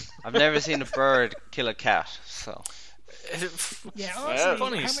 I've never seen a bird kill a cat, so Yeah, Well, honestly,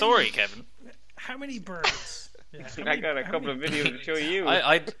 Funny how story, many, Kevin. How many birds? Yeah, how I many- got a how couple of many videos to show you.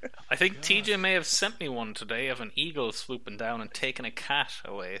 I think TJ may have sent me one today of an eagle swooping down and taking a cat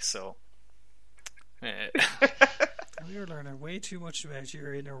away. So, You're learning way too much about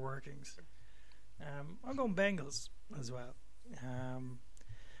your inner workings. I'm going Bengals as well.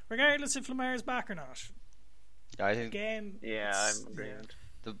 Regardless if Lamar's back or not. I think Again, Yeah, it's- I'm agreeing.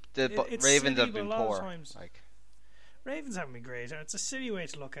 It's Ravens silly, have but been a lot of poor. times- Like, Ravens haven't been great. It's a silly way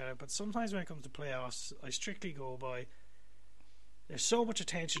to look at it, but sometimes when it comes to playoffs, I strictly go by there's so much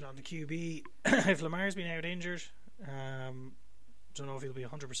attention on the QB. If Lamar's been out injured, don't know if he'll be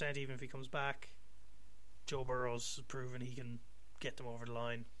 100% even if he comes back. Joe Burrow's proven he can get them over the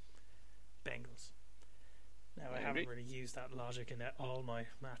line. Bengals. Now, I haven't really used that logic in all my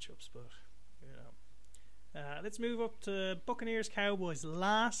matchups, but you know. Let's move up to Buccaneers Cowboys,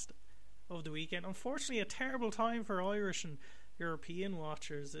 last of the weekend. Unfortunately, a terrible time for Irish and European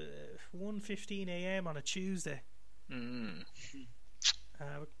watchers. 1:15 a.m. on a Tuesday.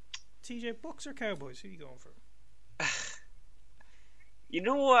 TJ, Bucks or Cowboys? Who are you going for? You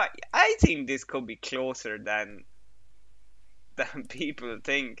know what? I think this could be closer than people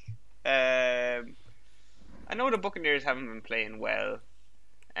think. I know the Buccaneers haven't been playing well,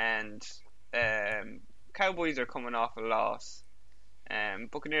 and Cowboys are coming off a loss.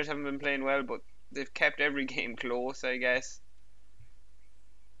 Buccaneers haven't been playing well, but they've kept every game close, I guess.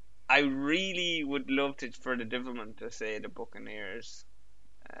 I really would love for the Divilman to say the Buccaneers.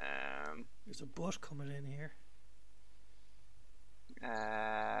 There's a butt coming in here.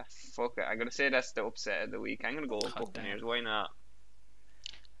 Fuck it. I'm gonna say that's the upset of the week. I'm gonna go with God Buccaneers. Why not?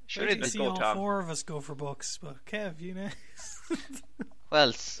 I didn't let's see go, all Tom. four of us go for Bucks, but Kev, you know.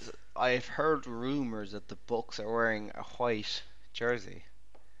 well, I've heard rumors that the Bucks are wearing a white jersey.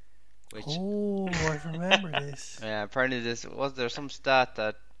 Which, Oh, I remember this. apparently was there some stat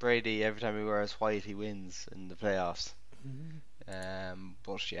that Brady every time he wears white he wins in the playoffs.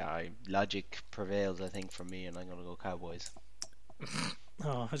 But yeah, logic prevails I think for me, and I'm gonna go Cowboys.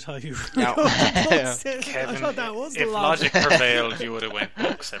 Oh, I thought you. No. I Kevin, thought that was the if logic. logic prevailed, you would have went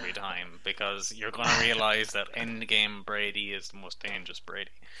Bucks every time, because you're going to realise that endgame Brady is the most dangerous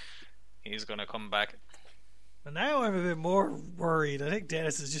Brady. He's going to come back. And now I'm a bit more worried. I think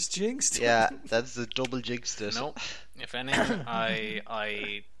Dennis is just jinxed. Yeah, that's the double jinxed it. No, if anything,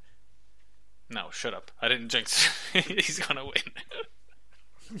 I no, shut up. I didn't jinx. He's going to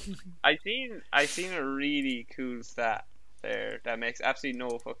win. I seen a really cool stat there that makes absolutely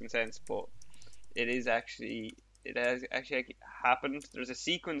no fucking sense, but it has actually happened. There's a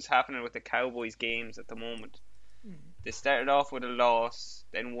sequence happening with the Cowboys games at the moment. They started off with a loss,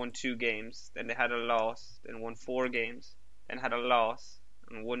 then won 2 games, then they had a loss, then won 4 games, then had a loss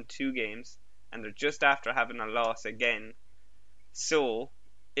and won 2 games, and they're just after having a loss again. So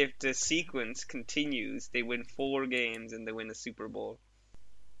if the sequence continues, they win 4 games and they win the Super Bowl.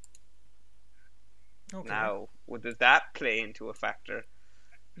 Okay. Now, does that play into a factor?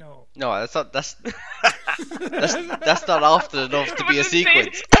 No. No, that's not. That's not often enough to be a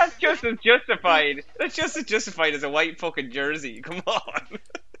sequence. That's just as justified. That's just as justified as a white fucking jersey. Come on.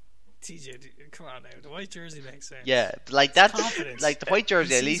 TJ, come on now. The white jersey makes sense. Yeah, like that's confidence. like the white He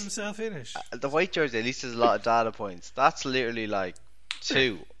jersey. At sees least himself in it. the white jersey at least has a lot of data points. That's literally like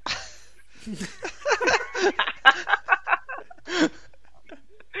 2.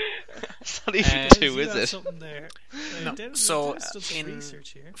 It's not even 2, You is got it? something there. No, Dennis, so Dennis did some in research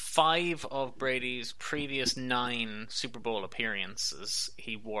here. 5 of Brady's previous 9 Super Bowl appearances,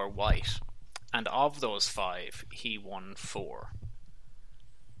 he wore white, and of those 5, he won 4.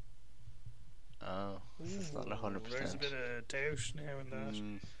 Oh, it's not There's a 100%. bit of doubt now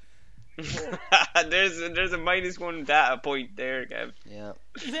in that. There's a -1 data point there, Kev. Yeah.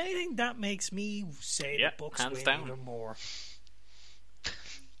 If anything, that makes me say Yeah, the Bucks hands win down. even more.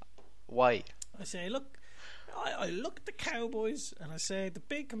 Why? I say, look, I look at the Cowboys and I say the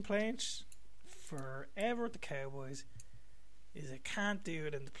big complaint forever with the Cowboys is they can't do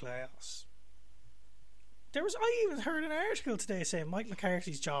it in the playoffs. I even heard an article today saying Mike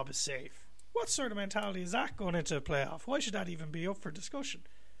McCarthy's job is safe. What sort of mentality is that going into a playoff? Why should that even be up for discussion?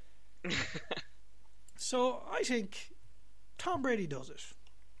 So I think Tom Brady does it.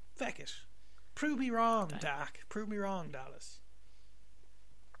 Feck it. Prove me wrong, Dak. Prove me wrong, Dallas.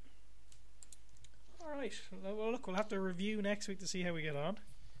 Alright, well, look, we'll have to review next week to see how we get on.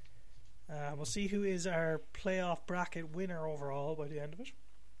 We'll see who is our playoff bracket winner overall by the end of it.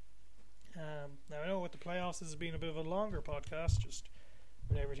 Now, I know with the playoffs, this has been a bit of a longer podcast, just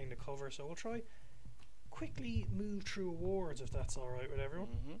with everything to cover, so we'll try quickly move through awards, if that's alright with everyone.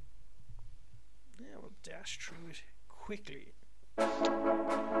 Mm-hmm. Yeah, we'll dash through it quickly.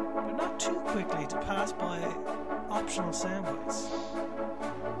 But not too quickly to pass by optional soundbites.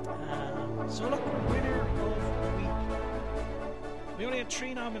 So look, winner of the week. We only had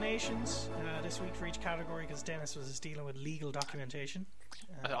 3 nominations this week for each category because Dennis was dealing with legal documentation.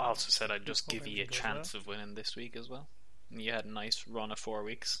 I also said I'd just hope give you a everything goes chance of winning this week as well. You had a nice run of 4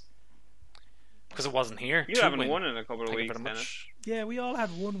 weeks. Because it wasn't here. You to haven't win. won in a couple of Thank you weeks, very Dennis. much. Yeah, we all had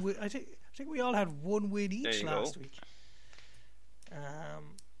one win. I think we all had one win There each you last go. week.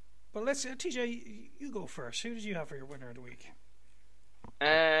 But let's TJ, you go first. Who did you have for your winner of the week?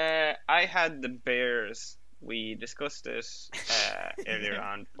 I had the Bears. We discussed it earlier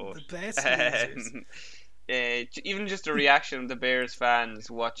on, but The best losers. even just the reaction of the Bears fans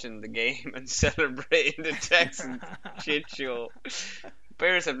watching the game and celebrating the Texans shit show.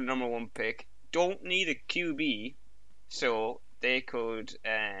 Bears have the number 1 pick. Don't need a QB, so they could.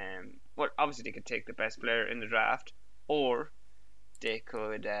 Well, obviously they could take the best player in the draft, or they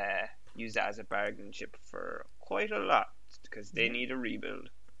could use that as a bargaining chip for quite a lot because they need a rebuild.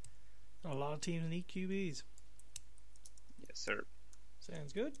 A lot of teams need QBs. Yes, sir.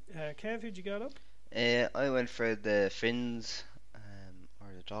 Sounds good. Kev, who'd you got up? I went for the Finns, or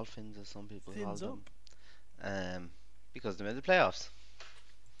the Dolphins, as some people call Fins them, because they made the playoffs.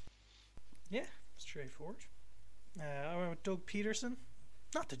 Yeah, straightforward. I went with Doug Peterson.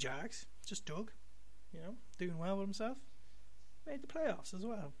 Not the Jags, just Doug. You know, doing well with himself. Made the playoffs as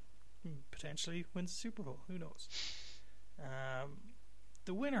well. Potentially wins the Super Bowl. Who knows?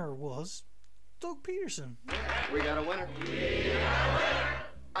 The winner was Doug Peterson. We got a winner.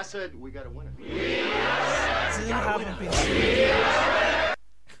 I said we got a winner. Still haven't been seen.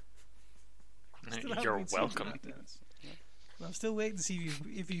 Still haven't You're been seen welcome. yet, Dennis. I'm still waiting to see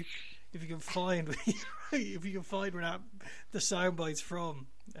if you can find if you can find where the soundbite's from.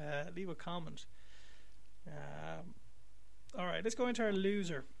 Leave a comment. All right, let's go into our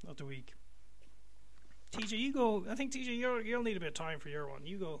loser of the week. TJ, you go. I think TJ, you'll need a bit of time for your one.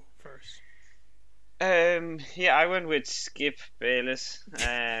 You go first. Yeah, I went with Skip Bayless.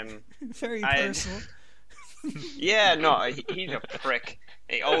 Very I- personal. Yeah, no, he's a prick.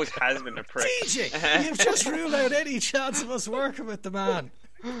 He always has been a prick. TJ, you've just ruled out any chance of us working with the man.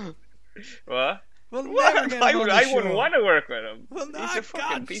 What? We'll never What? get him on the I show. wouldn't want to work with him. Well, He's nah, a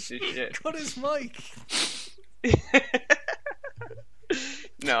fucking God, piece of shit. cut his mic.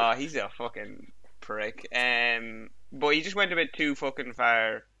 No, he's a fucking prick. But he just went a bit too fucking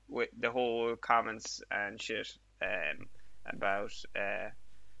far with the whole comments and shit about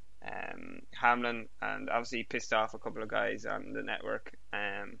Hamlin, and obviously pissed off a couple of guys on the network.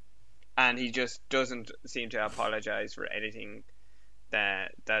 And he just doesn't seem to apologize for anything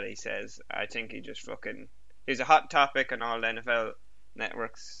that he says. I think he just fucking. He's a hot topic on all the NFL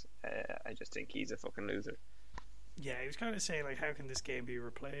networks. I just think he's a fucking loser. Yeah, he was kind of saying like, how can this game be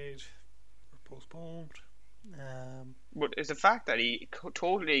replayed or postponed? But it's the fact that he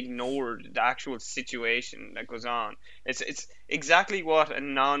totally ignored the actual situation that goes on. It's exactly what a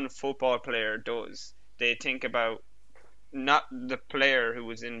non-football player does. They think about not the player who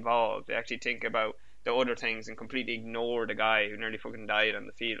was involved. They actually think about the other things and completely ignore the guy who nearly fucking died on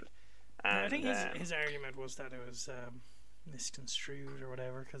the field. And, I think his argument was that it was misconstrued or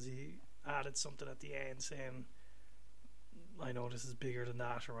whatever because he added something at the end saying, I know this is bigger than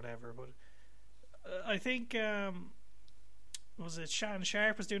that or whatever, but I think was it Shannon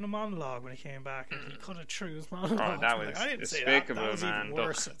Sharp was doing a monologue when he came back and he cut it through his monologue. that was I didn't say despicable, that was man. even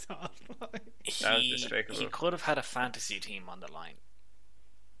worse, I thought. That was despicable. He could have had a fantasy team on the line.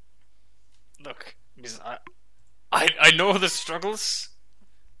 Look, because I know the struggles.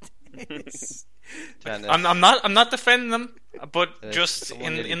 I'm not defending them, but just the one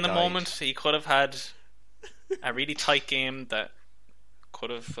in nearly the died. moment, he could have had a really tight game that could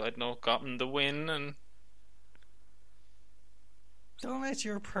have, I don't know, gotten the win. And Don't let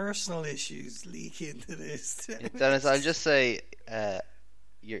your personal issues leak into this. Dennis, I'll just say,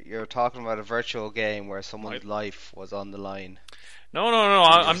 you're talking about a virtual game where someone's Right. life was on the line.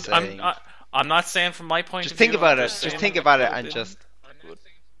 no, saying- I'm not saying from my point Just of think view. about I'm it. just Just saying think about it could have and been- just.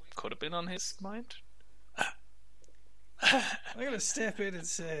 could have been on his mind. I'm going to step in and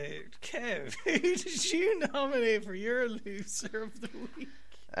say, Kev, who did you nominate for your loser of the week?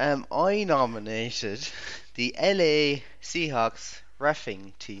 I nominated the LA Seahawks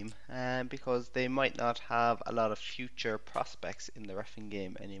reffing team because they might not have a lot of future prospects in the reffing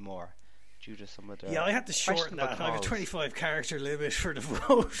game anymore due to some of their Yeah, I had to shorten questionable that. I have a calls. 25 character limit for the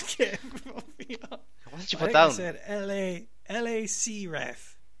vote, Kev. What did you I put think down? I said LAC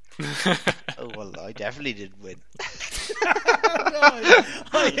ref. Oh well, I definitely did win.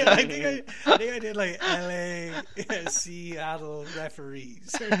 I think I did like LA, Seattle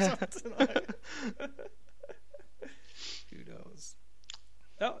referees or something like. Who knows?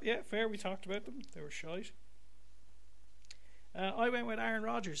 Oh yeah, fair. We talked about them. They were shite. I went with Aaron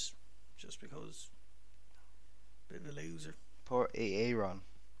Rodgers just because bit of a loser. Poor Aaron.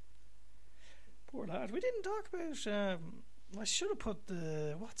 Poor lad. We didn't talk about. I should have put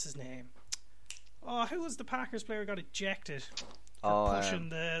the what's his name. Oh, who was the Packers player who got ejected for pushing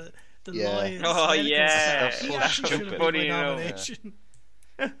the yeah. Lions? Oh, yeah. He So actually should stupid. have Funny, been you my know. nomination.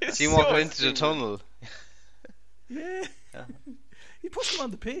 See him So walking into the stupid. tunnel. Yeah. He pushed him on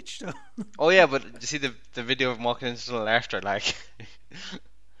the pitch though. Oh yeah, but you see the video of him walking into the tunnel after, like.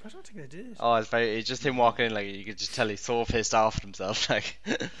 I don't think I did. Oh, it's just him walking in, like you could just tell he's so pissed off at himself, like.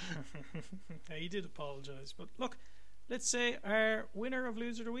 Yeah, he did apologise. But look, let's say our winner of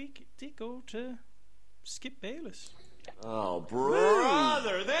Loser of the Week did go to Skip Bayless. Oh,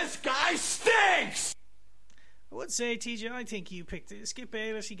 brother, this guy stinks! I would say, TJ, I think you picked it. Skip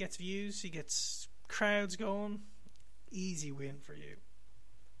Bayless. He gets views, he gets crowds going. Easy win for you.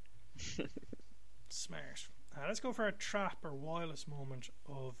 Smart. Let's go for our trap or wireless moment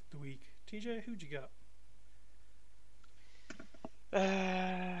of the week. TJ, who'd you got?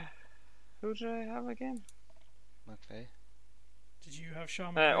 Who did I have again? Okay. Did you have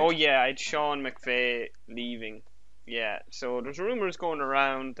Sean McVay? Oh yeah, I had Sean McVay leaving. Yeah, so there's rumours going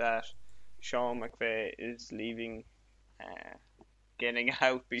around that Sean McVay is leaving, getting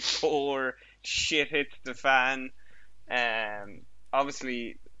out before shit hits the fan.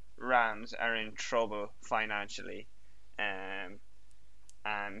 Obviously, Rams are in trouble financially, and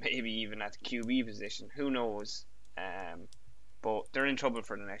maybe even at the QB position. Who knows? But they're in trouble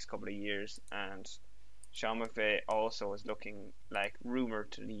for the next couple of years, and Sean McVay also is looking like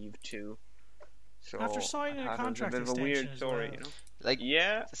rumoured to leave too. So After signing a I thought it was contract a bit of a extension weird as story, well. you know. Like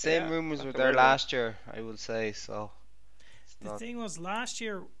Yeah, the same yeah, rumours were that's there a weird last year, I will say. So. It's The not- thing was, last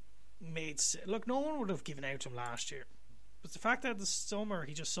year look, no one would have given out to him last year. But the fact that this summer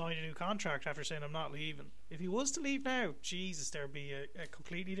he just signed a new contract after saying I'm not leaving. If he was to leave now, Jesus, there'd be a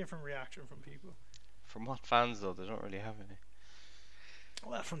completely different reaction from people. From what fans though? They don't really have any.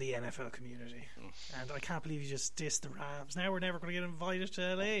 Well, from the NFL community. And I can't believe you just dissed the Rams. Now we're never going to get invited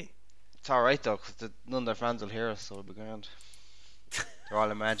to LA. It's all right though, because none of their fans will hear us, so it'll be grand. They're all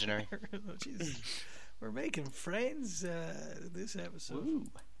imaginary. Oh, Jesus. We're making friends this episode. Ooh.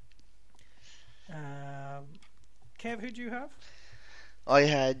 Kev, who do you have? I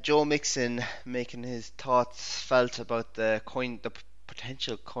had Joe Mixon making his thoughts felt about the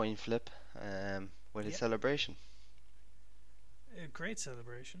potential coin flip, with his Yep. celebration. A great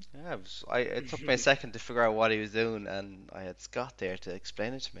celebration. Yeah, it took me a second to figure out what he was doing, and I had Scott there to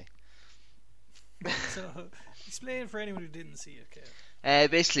explain it to me. So, explain for anyone who didn't see it,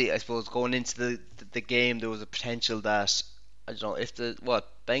 Kev. Basically, I suppose going into the game, there was a potential that I don't know if the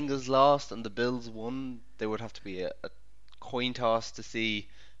Bengals lost and the Bills won, there would have to be a coin toss to see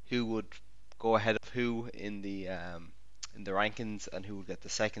who would go ahead of who in the rankings, and who would get the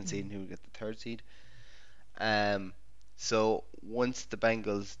second seed and who would get the third seed. So once the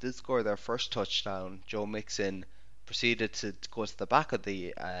Bengals did score their first touchdown, Joe Mixon proceeded to go to the back of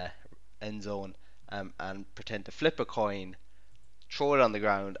the end zone and pretend to flip a coin, throw it on the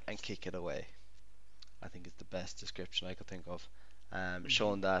ground, and kick it away. I think is the best description I could think of,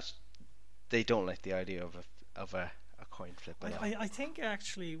 showing that they don't like the idea of a coin flip at all. I think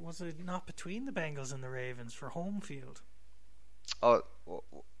actually, was it not between the Bengals and the Ravens for home field? Oh,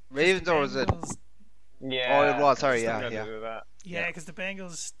 Ravens, or was it? Bengals- Yeah. Oh, it was. Sorry, something yeah, to yeah. do with that. Yeah, because the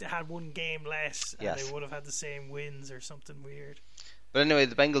Bengals had one game less, and Yes. they would have had the same wins or something weird. But anyway,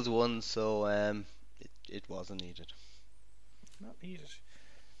 the Bengals won, so it wasn't needed. Not needed.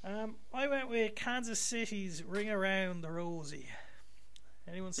 I went with Kansas City's Ring Around the Rosie.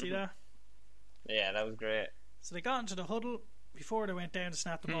 Anyone see that? Yeah, that was great. So they got into the huddle before they went down to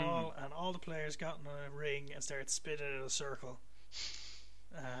snap the ball, and all the players got in a ring and started spinning in a circle.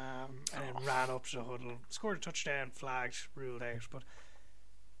 And then ran up to the huddle, scored a touchdown, flagged, ruled out. But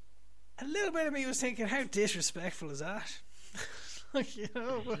a little bit of me was thinking, how disrespectful is that? Like, you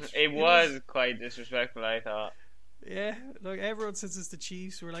know, but, It you know, was quite disrespectful, I thought. yeah, like everyone since it's the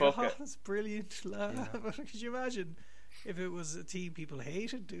Chiefs were like, Fuck oh, it. that's brilliant. But could you imagine if it was a team people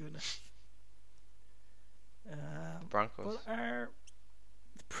hated doing it? Broncos. But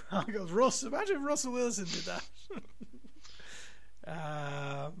the Broncos, imagine if Russell Wilson did that.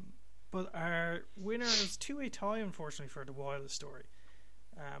 But our winner is 2-way tie, unfortunately, for the wildest story,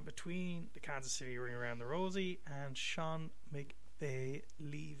 between the Kansas City Ring Around the Rosie and Sean McVay. they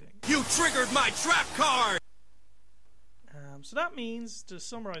leaving? You triggered my trap card! So that means, to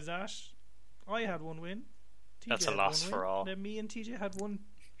summarise that, I had one win. TJ That's a had loss one for win, all. Then me and TJ had one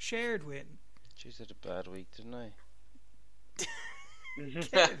shared win. Jeez, I had a bad week, didn't I?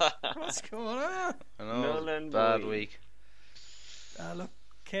 Kev, what's going on? I know, it was a Nolan bad boy. week. Look,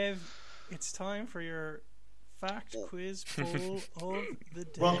 Kev, it's time for your fact quiz poll of the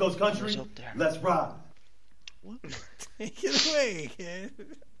day. Broncos country, What's up there? let's ride. Take it away, Kev.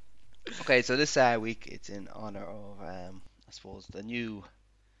 Okay, so this week it's in honor of, I suppose, the new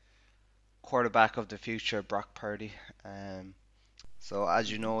quarterback of the future, Brock Purdy. So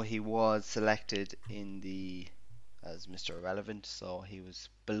as you know, he was selected as Mr. Irrelevant, so he was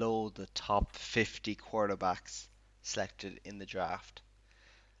below the top 50 quarterbacks selected in the draft.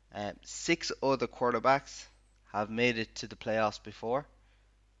 6 other quarterbacks have made it to the playoffs before.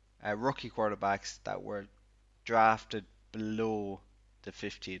 Rookie quarterbacks that were drafted below the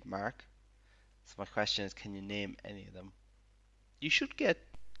 50th mark. So my question is, can you name any of them? You should get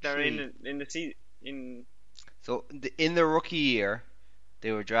They're 3. in the season in. So in the rookie year,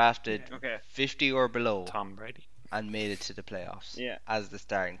 they were drafted Okay. 50 or below Tom Brady. and made it to the playoffs Yeah. as the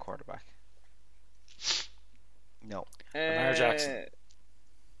starting quarterback. No, Lamar Jackson.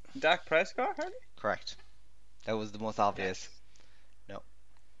 Dak Prescott, Hardy? correct. That was the most obvious.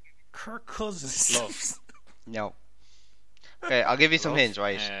 Kirk Cousins. Love. No. Okay, I'll give you some Love. hints,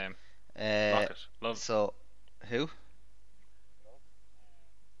 right? Rocket. Love. So, who?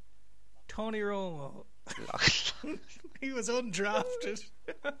 Tony Romo. He was undrafted.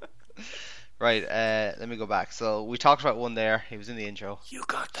 Right, let me go back. So, we talked about one there. He was in the intro. You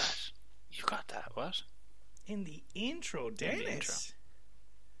got that. You got that. What? In the intro, Dennis. intro.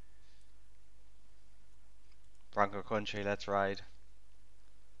 Bronco Country, let's ride.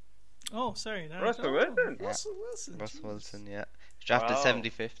 Oh, sorry. No, Russell Wilson? Yeah. Russell Wilson. Russell Jesus. Wilson, yeah. He's drafted Wow.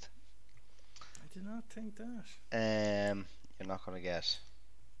 75th. I did not think that. You're not going to get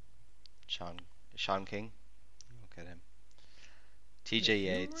Sean King. You won't get him. TJ You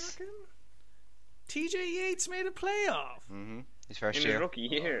Yates. reckon? TJ Yates made a playoff. His first In year his rookie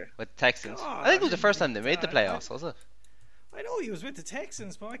year. with Texans. God, I think it was I the first time didn't they made the think that. playoffs, was it? I know he was with the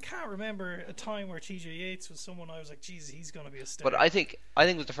Texans, but I can't remember a time where TJ Yates was someone I was like, Jesus, he's going to be a star. But I think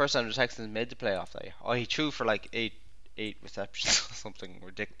it was the first time the Texans made the playoff that year. Oh, he threw for like eight receptions or something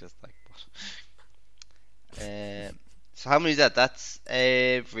ridiculous like. But so how many is that? That's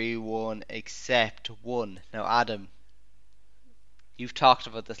everyone except one. Now, Adam, you've talked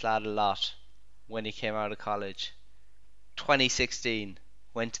about this lad a lot when he came out of college. 2016,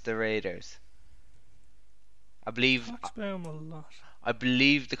 went to the Raiders. I believe talked about him a lot.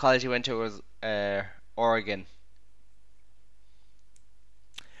 the college he went to was Oregon.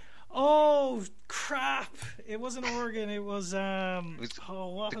 Oh crap! It wasn't Oregon. It was was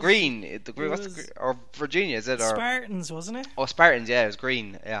what The was Green, it? what's was- the green? Or Virginia, is it? Or Spartans, wasn't it? oh, Spartans, yeah, it was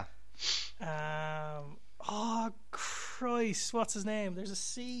green, yeah. Oh Christ! What's his name? There's a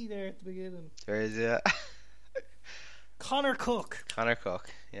C there at the beginning. There is Connor Cook. Connor Cook,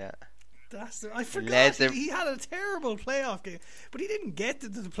 yeah. I forgot. Led them- He had a terrible playoff game, but he didn't get to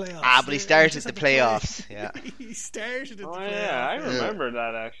the playoffs. Ah, but he started just the had to play. playoffs, yeah. He started at the Oh playoffs. yeah, I remember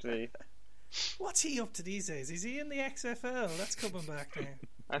that actually. What's he up to these days? Is he in the XFL? That's coming back now.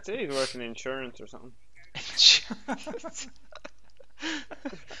 I'd say he's working insurance or something.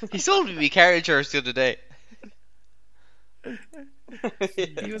 He sold me car insurance the other day.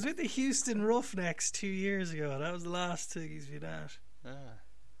 He was with the Houston Roughnecks 2 years ago. That was the last thing he's been at.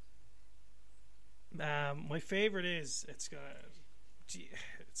 My favorite is it's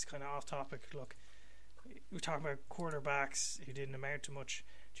kind of off topic. Look, we're talking about quarterbacks who didn't amount to much.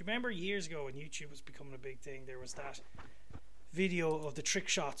 Do you remember years ago when YouTube was becoming a big thing? There was that video of the trick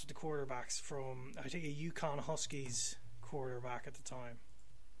shots of the quarterbacks from, I think, a Yukon Huskies quarterback at the time.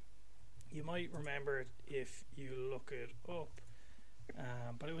 You might remember it if you look it up,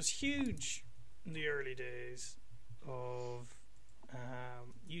 but it was huge in the early days of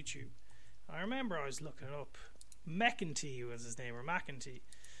YouTube. I remember I was looking it up. McEntee was his name, or McEntee,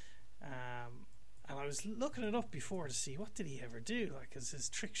 and I was looking it up before to see what did he ever do, like, because his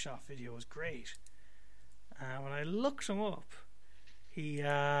trick shot video was great. When I looked him up, he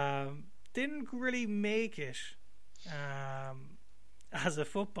didn't really make it as a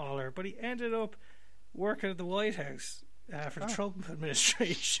footballer, but he ended up working at the White House for the Trump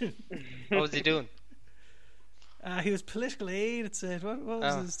administration. What was he doing? He was political aid, it said. What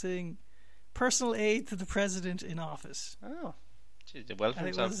was his thing? Personal aid to the president in office. Oh, geez, did well for And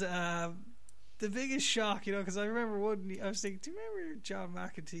it himself. was the biggest shock, because I remember I was thinking, do you remember John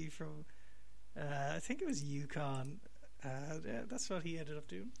McEntee from, I think it was Yukon? Yeah, that's what he ended up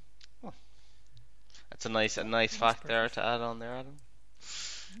doing. That's a nice fact there to add on there, Adam.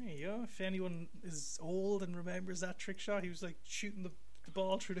 There you go. If anyone is old and remembers that trick shot, he was like shooting the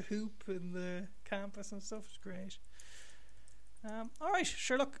ball through the hoop in the campus and stuff. It's great. Alright,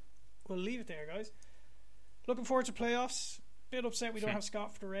 sure, look, we'll leave it there, guys. Looking forward to playoffs. Bit upset we don't have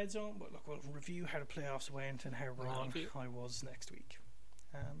Scott for the red zone, but look, we'll review how the playoffs went and how wrong I was next week.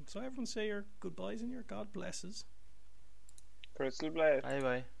 So everyone say your goodbyes and your God blesses. Crystal Blade.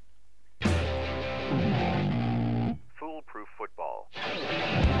 Bye. Foolproof football. You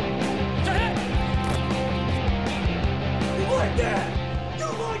like that? You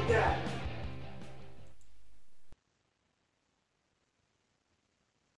like that?